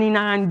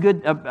 99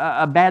 good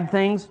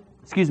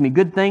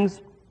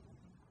things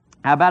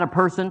about a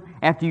person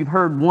after you've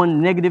heard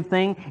one negative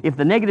thing. If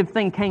the negative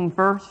thing came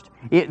first,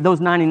 those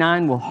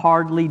 99 will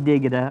hardly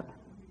dig it up.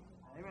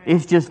 Amen.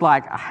 It's just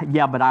like,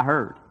 yeah, but I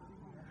heard.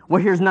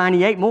 Well, here's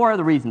 98 more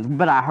other reasons,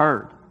 but I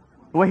heard.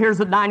 Well, here's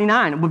the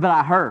 99, but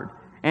I heard.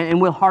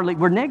 And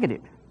we're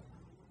negative.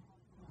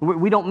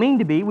 We don't mean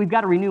to be. We've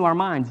got to renew our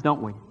minds,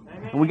 don't we?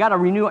 Amen. And we got to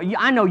renew.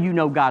 I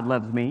know God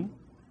loves me.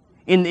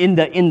 In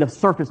the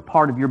surface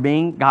part of your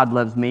being, God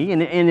loves me.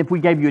 And if we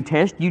gave you a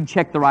test, you'd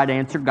check the right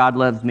answer, God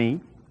loves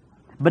me.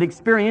 But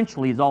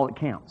experientially is all that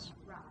counts.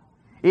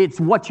 It's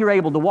what you're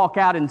able to walk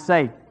out and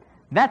say,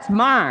 that's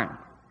mine.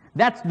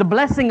 That's the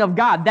blessing of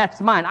God. That's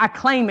mine. I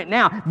claim it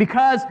now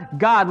because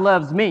God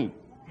loves me.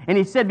 And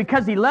He said,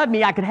 because He loved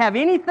me, I could have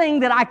anything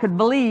that I could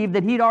believe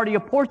that He'd already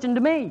apportioned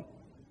to me.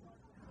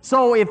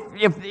 So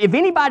if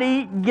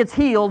anybody gets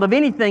healed of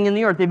anything in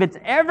the earth, if it's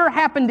ever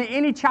happened to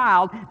any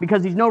child,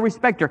 because He's no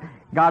respecter,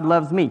 God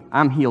loves me,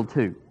 I'm healed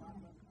too.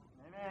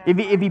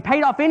 If He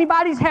paid off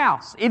anybody's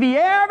house, if He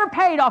ever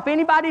paid off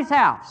anybody's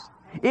house,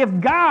 if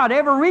God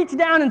ever reached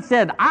down and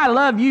said, I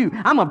love you,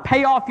 I'm going to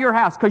pay off your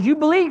house because you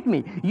believed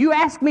me, you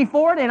asked me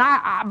for it, and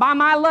I by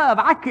my love,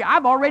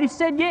 I've already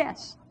said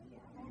yes.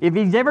 If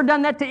He's ever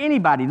done that to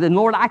anybody, then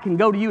Lord, I can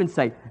go to you and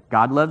say,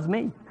 God loves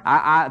me.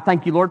 I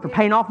thank you, Lord, for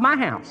paying off my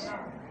house.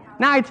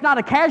 Now, it's not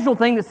a casual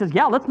thing that says,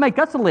 yeah, let's make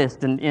us a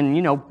list and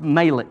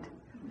mail it.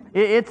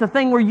 It's a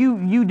thing where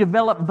you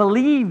develop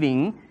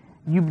believing,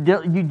 you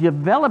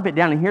develop it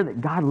down in here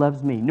that God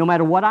loves me, no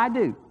matter what I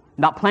do.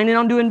 Not planning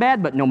on doing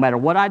bad, but no matter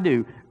what I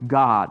do,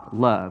 God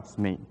loves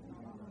me.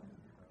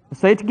 Let's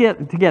say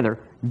it together.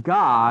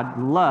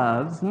 God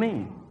loves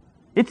me.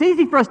 It's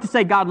easy for us to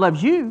say God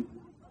loves you.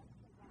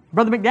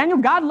 Brother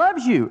McDaniel, God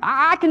loves you.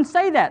 I can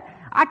say that.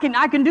 I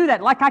can do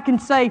that. Like I can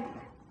say,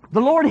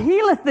 the Lord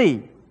healeth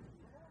thee.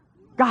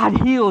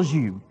 God heals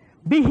you.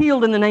 Be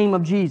healed in the name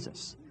of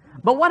Jesus.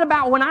 But what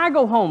about when I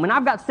go home and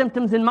I've got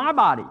symptoms in my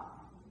body?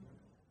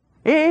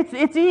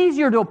 It's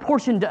easier to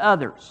apportion to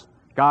others.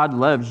 God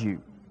loves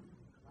you.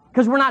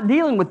 Because we're not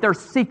dealing with their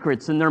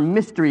secrets and their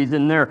mysteries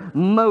and their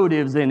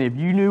motives. And if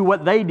you knew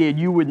what they did,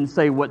 you wouldn't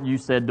say what you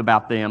said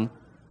about them.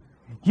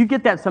 You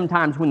get that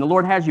sometimes when the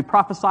Lord has you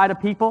prophesy to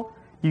people.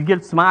 You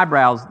get some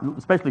eyebrows,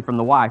 especially from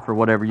the wife or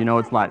whatever.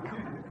 It's like,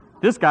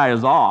 this guy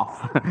is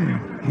off.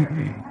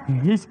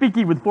 He's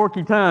speaking with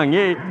forky tongue.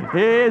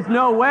 There's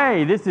no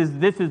way. This is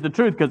the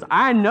truth because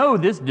I know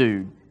this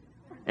dude.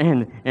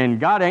 And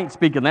God ain't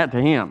speaking that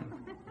to him.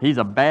 He's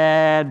a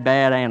bad,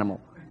 bad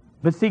animal.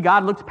 But see,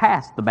 God looks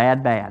past the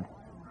bad.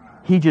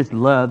 He just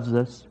loves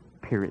us,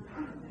 period.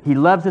 He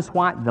loves us,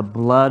 why? The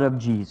blood of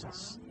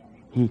Jesus.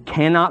 He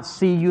cannot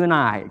see you and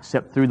I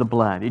except through the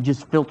blood. It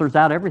just filters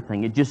out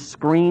everything. It just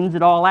screens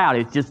it all out.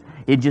 It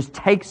just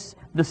takes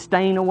the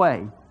stain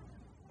away.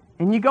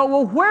 And you go,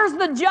 well, where's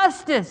the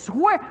justice?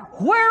 Where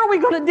are we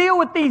going to deal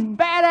with these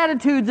bad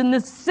attitudes and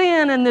this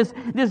sin and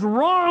this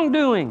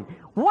wrongdoing?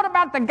 What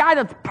about the guy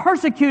that's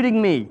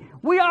persecuting me?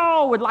 We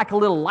all would like a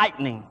little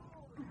lightning.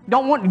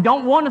 Don't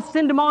want to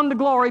send him on to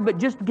glory, but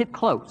just to get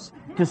close,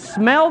 to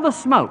smell the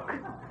smoke.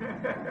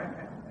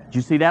 Did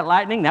you see that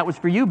lightning? That was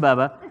for you,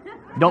 Bubba.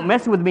 Don't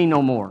mess with me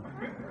no more.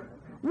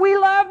 We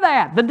love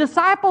that. The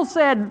disciples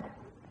said,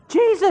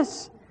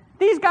 Jesus,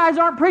 these guys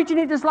aren't preaching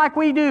it just like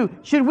we do.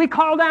 Should we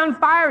call down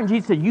fire? And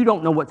Jesus said, you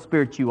don't know what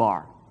spirit you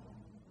are.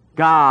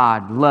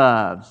 God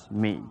loves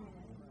me.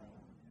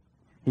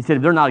 He said,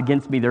 if they're not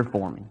against me, they're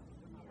for me.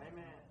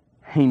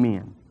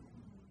 Amen.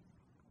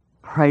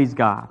 Praise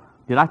God.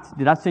 Did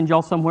I send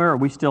y'all somewhere, or are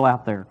we still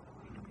out there?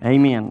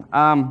 Amen.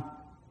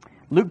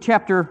 Luke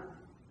chapter,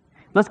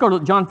 let's go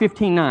to John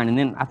 15:9, and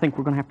then I think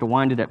we're going to have to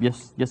wind it up.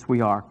 Yes,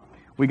 we are.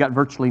 We got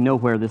virtually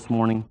nowhere this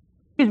morning.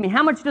 Excuse me,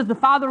 how much does the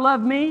Father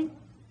love me?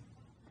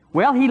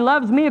 Well, He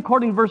loves me,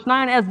 according to verse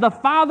 9, as the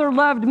Father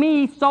loved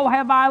me, so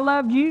have I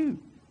loved you.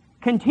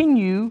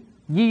 Continue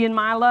ye in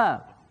my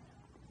love.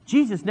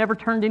 Jesus never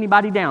turned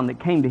anybody down that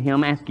came to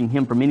Him asking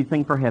Him for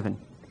anything for heaven.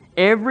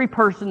 Every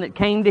person that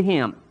came to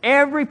Him,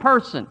 every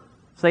person,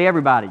 say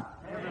everybody.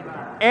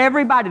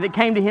 Everybody that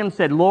came to Him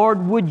said,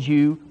 Lord, would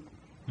you?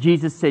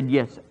 Jesus said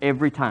yes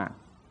every time.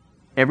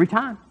 Every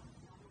time.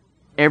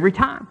 Every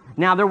time.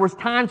 Now, there was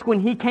times when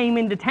He came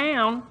into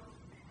town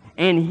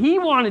and He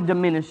wanted to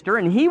minister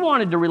and He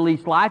wanted to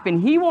release life and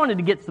He wanted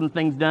to get some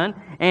things done,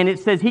 and it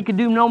says He could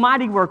do no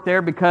mighty work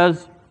there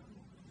because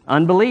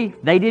unbelief.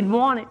 They didn't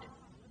want it.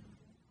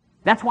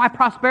 That's why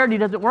prosperity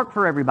doesn't work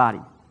for everybody.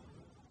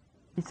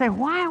 You say,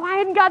 why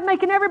isn't God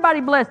making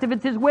everybody blessed if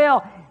it's His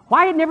will?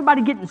 Why isn't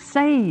everybody getting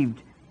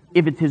saved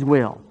if it's His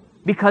will?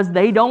 Because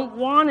they don't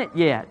want it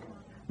yet.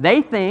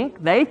 They think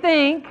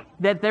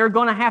that they're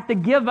going to have to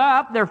give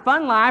up their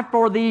fun life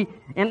for the,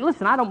 and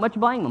listen, I don't much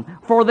blame them,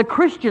 for the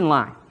Christian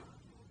life.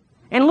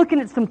 And looking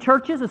at some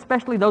churches,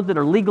 especially those that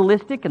are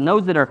legalistic and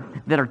those that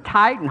are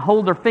tight and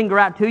hold their finger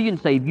out to you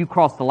and say, if you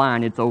cross the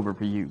line, it's over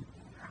for you.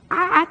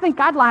 I think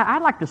I'd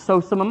like to sow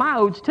some of my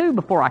oats too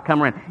before I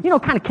come around.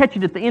 Kind of catch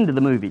it at the end of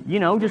the movie.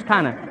 Just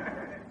kind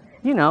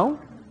of,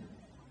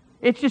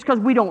 It's just because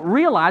we don't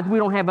realize, we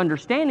don't have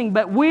understanding,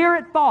 but we're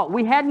at fault.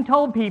 We hadn't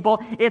told people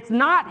it's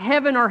not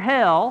heaven or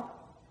hell,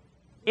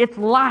 it's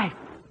life,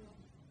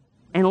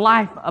 and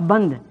life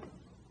abundant.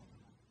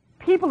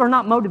 People are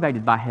not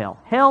motivated by hell.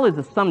 Hell is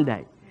a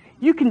someday.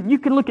 You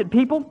can look at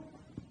people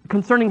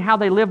concerning how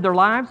they live their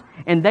lives,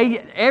 and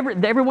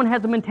everyone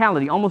has a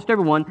mentality, almost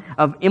everyone,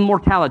 of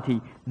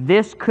immortality.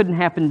 This couldn't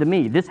happen to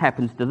me. This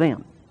happens to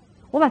them.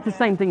 Well, that's the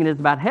same thing it is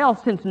about hell,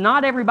 since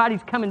not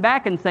everybody's coming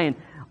back and saying,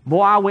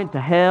 boy, I went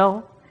to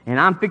hell, and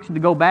I'm fixing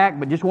to go back,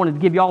 but just wanted to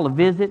give you all a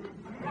visit.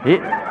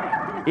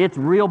 It's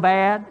real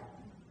bad,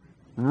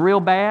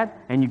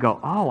 and you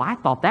go, oh, I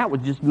thought that was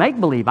just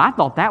make-believe. I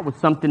thought that was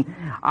something.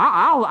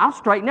 I'll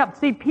straighten up.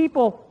 See,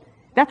 people,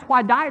 that's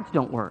why diets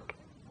don't work.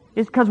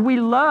 It's because we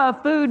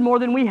love food more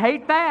than we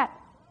hate fat.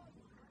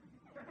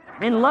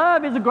 And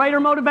love is a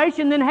greater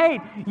motivation than hate.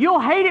 You'll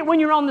hate it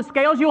when you're on the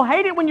scales. You'll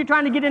hate it when you're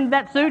trying to get into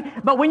that suit.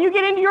 But when you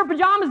get into your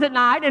pajamas at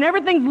night and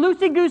everything's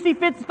loosey-goosey,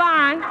 fits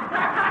fine,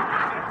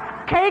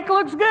 cake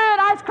looks good,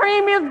 ice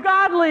cream is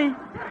godly.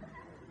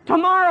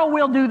 Tomorrow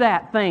we'll do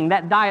that thing,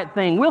 that diet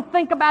thing. We'll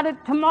think about it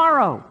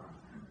tomorrow.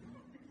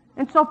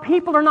 And so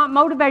people are not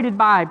motivated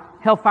by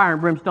hellfire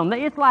and brimstone.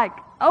 It's like,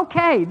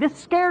 okay, this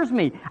scares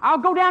me. I'll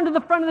go down to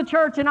the front of the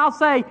church and I'll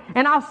say,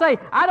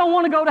 I don't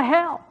want to go to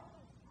hell.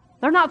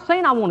 They're not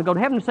saying I want to go to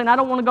heaven. They're saying I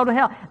don't want to go to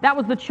hell. That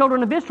was the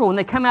children of Israel. When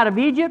they come out of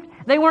Egypt,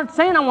 they weren't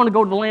saying I want to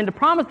go to the land of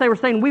promise. They were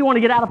saying we want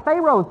to get out of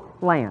Pharaoh's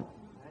land.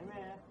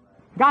 Amen.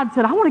 God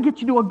said, I want to get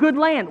you to a good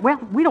land. Well,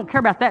 we don't care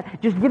about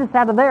that. Just get us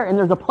out of there. And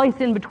there's a place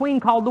in between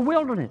called the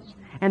wilderness.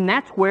 And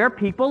that's where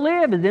people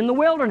live, is in the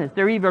wilderness.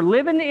 They're either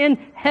living in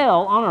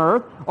hell on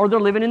earth or they're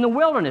living in the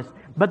wilderness.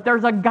 But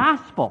there's a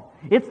gospel.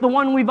 It's the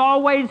one we've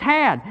always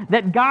had,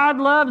 that God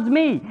loves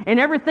me. And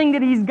everything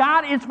that He's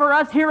got is for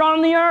us here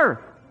on the earth.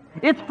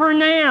 It's for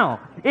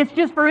now. It's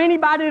just for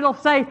anybody that'll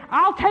say,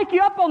 I'll take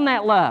you up on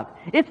that love.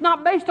 It's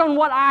not based on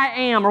what I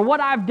am or what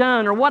I've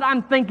done or what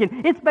I'm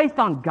thinking. It's based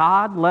on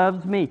God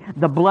loves me.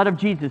 The blood of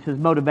Jesus has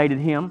motivated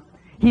Him.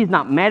 He's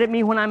not mad at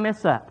me when I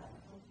mess up.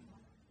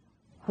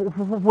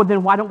 Well,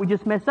 then why don't we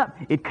just mess up?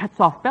 It cuts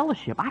off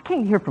fellowship. I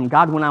can't hear from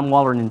God when I'm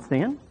wallowing in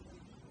sin.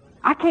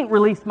 I can't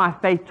release my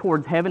faith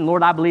towards heaven.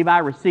 Lord, I believe I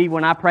receive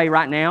when I pray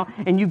right now,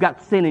 and you've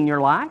got sin in your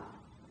life.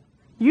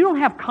 You don't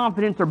have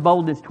confidence or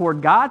boldness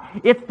toward God.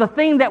 It's the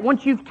thing that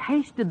once you've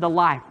tasted the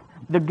life,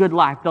 the good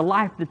life, the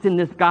life that's in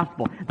this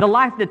gospel, the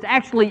life that's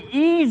actually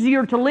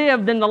easier to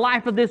live than the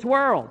life of this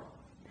world.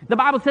 The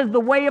Bible says the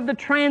way of the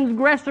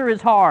transgressor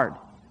is hard.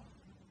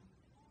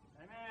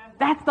 Amen.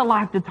 That's the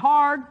life that's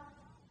hard.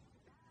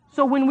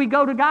 So when we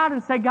go to God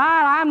and say,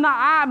 God,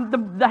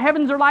 the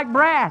heavens are like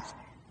brass.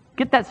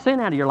 Get that sin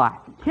out of your life.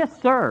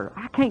 Yes, sir.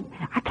 I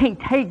can't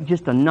take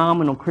just a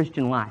nominal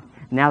Christian life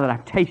now that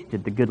I've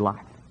tasted the good life.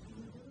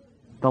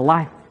 The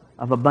life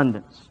of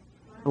abundance.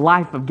 The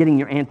life of getting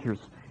your answers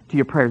to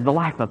your prayers. The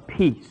life of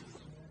peace.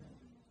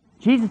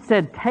 Jesus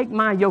said, take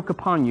my yoke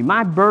upon you.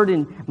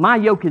 My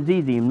yoke is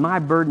easy and my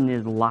burden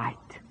is light.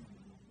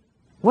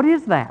 What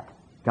is that?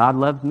 God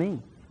loves me.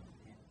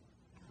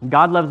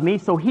 God loves me,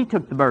 so He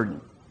took the burden.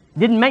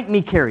 Didn't make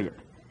me carry it.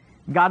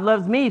 God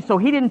loves me, so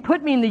He didn't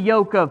put me in the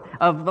yoke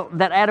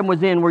that Adam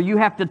was in, where you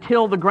have to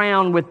till the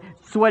ground with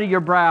sweat of your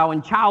brow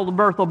and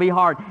childbirth will be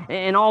hard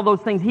and all those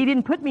things. He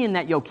didn't put me in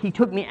that yoke. He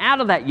took me out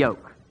of that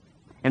yoke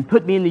and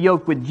put me in the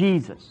yoke with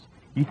Jesus.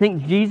 You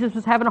think Jesus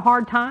was having a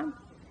hard time?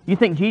 You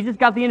think Jesus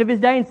got the end of His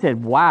day and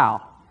said,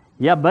 wow,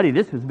 yeah, buddy,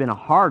 this has been a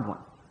hard one.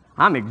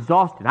 I'm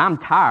exhausted. I'm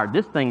tired.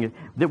 This thing,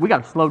 we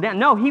got to slow down.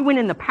 No, He went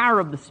in the power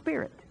of the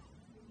Spirit.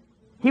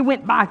 He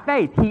went by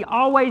faith. He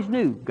always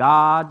knew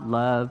God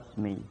loves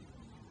me.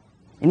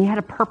 And He had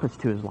a purpose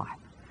to His life.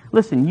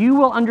 Listen, you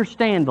will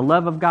understand the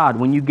love of God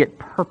when you get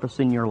purpose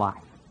in your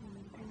life.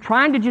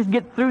 Trying to just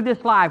get through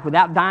this life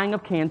without dying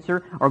of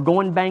cancer or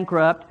going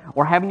bankrupt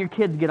or having your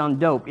kids get on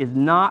dope is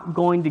not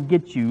going to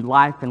get you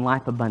life and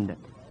life abundant.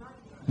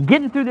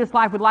 Getting through this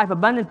life with life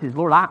abundance is,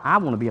 Lord, I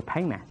want to be a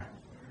paymaster.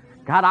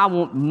 God, I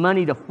want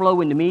money to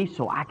flow into me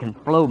so I can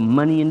flow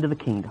money into the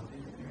kingdom.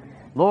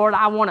 Lord,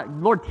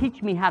 Lord,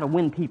 teach me how to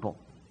win people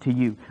to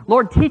you.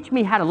 Lord, teach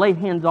me how to lay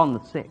hands on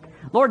the sick.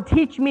 Lord,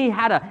 teach me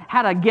how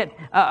to get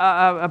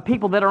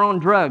people that are on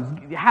drugs,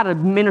 how to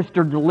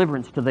minister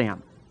deliverance to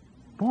them.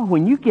 Boy,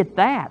 when you get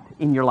that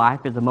in your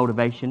life as a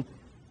motivation,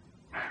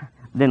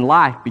 then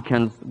life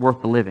becomes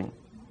worth the living.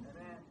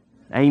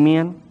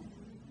 Amen?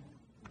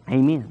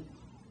 Amen.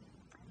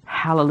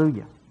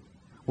 Hallelujah.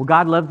 Well,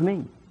 God loves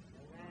me.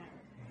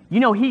 You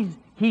know,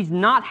 He's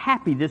not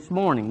happy this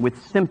morning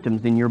with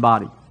symptoms in your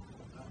body.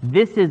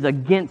 This is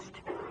against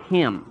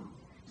Him.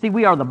 See,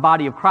 we are the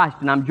body of Christ,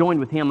 and I'm joined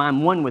with Him.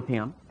 I'm one with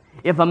Him.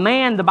 If a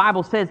man, the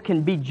Bible says,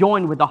 can be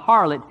joined with a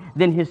harlot,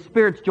 then his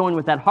spirit's joined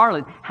with that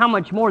harlot. How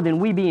much more than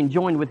we being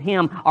joined with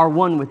Him are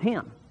one with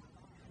Him?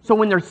 So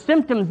when there's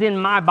symptoms in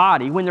my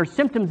body, when there's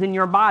symptoms in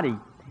your body,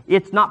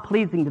 it's not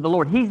pleasing to the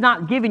Lord. He's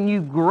not giving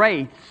you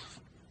grace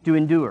to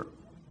endure.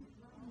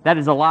 That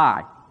is a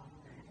lie.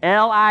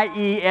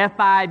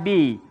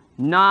 L-I-E-F-I-B.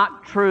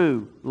 Not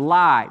true.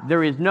 Lie.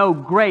 There is no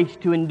grace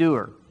to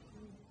endure.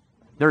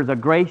 There is a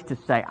grace to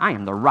say, I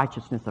am the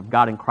righteousness of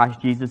God in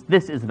Christ Jesus.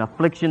 This is an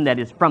affliction that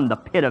is from the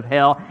pit of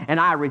hell, and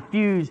I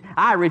refuse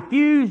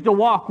to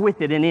walk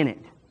with it and in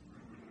it.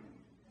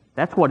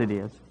 That's what it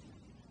is.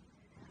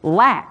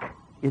 Lack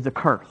is a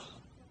curse.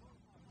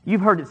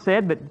 You've heard it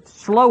said, but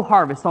slow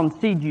harvest on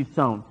seed you've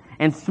sown,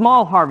 and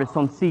small harvest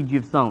on seed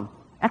you've sown.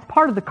 That's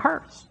part of the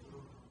curse.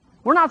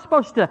 We're not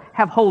supposed to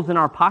have holes in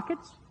our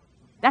pockets.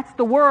 That's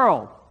the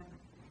world.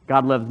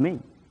 God loves me.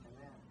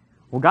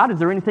 Well, God, is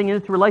there anything in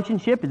this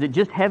relationship? Is it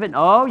just heaven?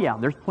 Oh, yeah,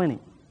 there's plenty.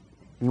 And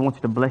He wants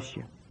to bless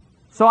you.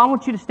 So I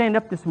want you to stand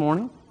up this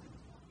morning.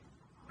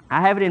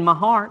 I have it in my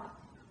heart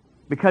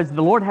because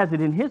the Lord has it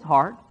in His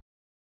heart.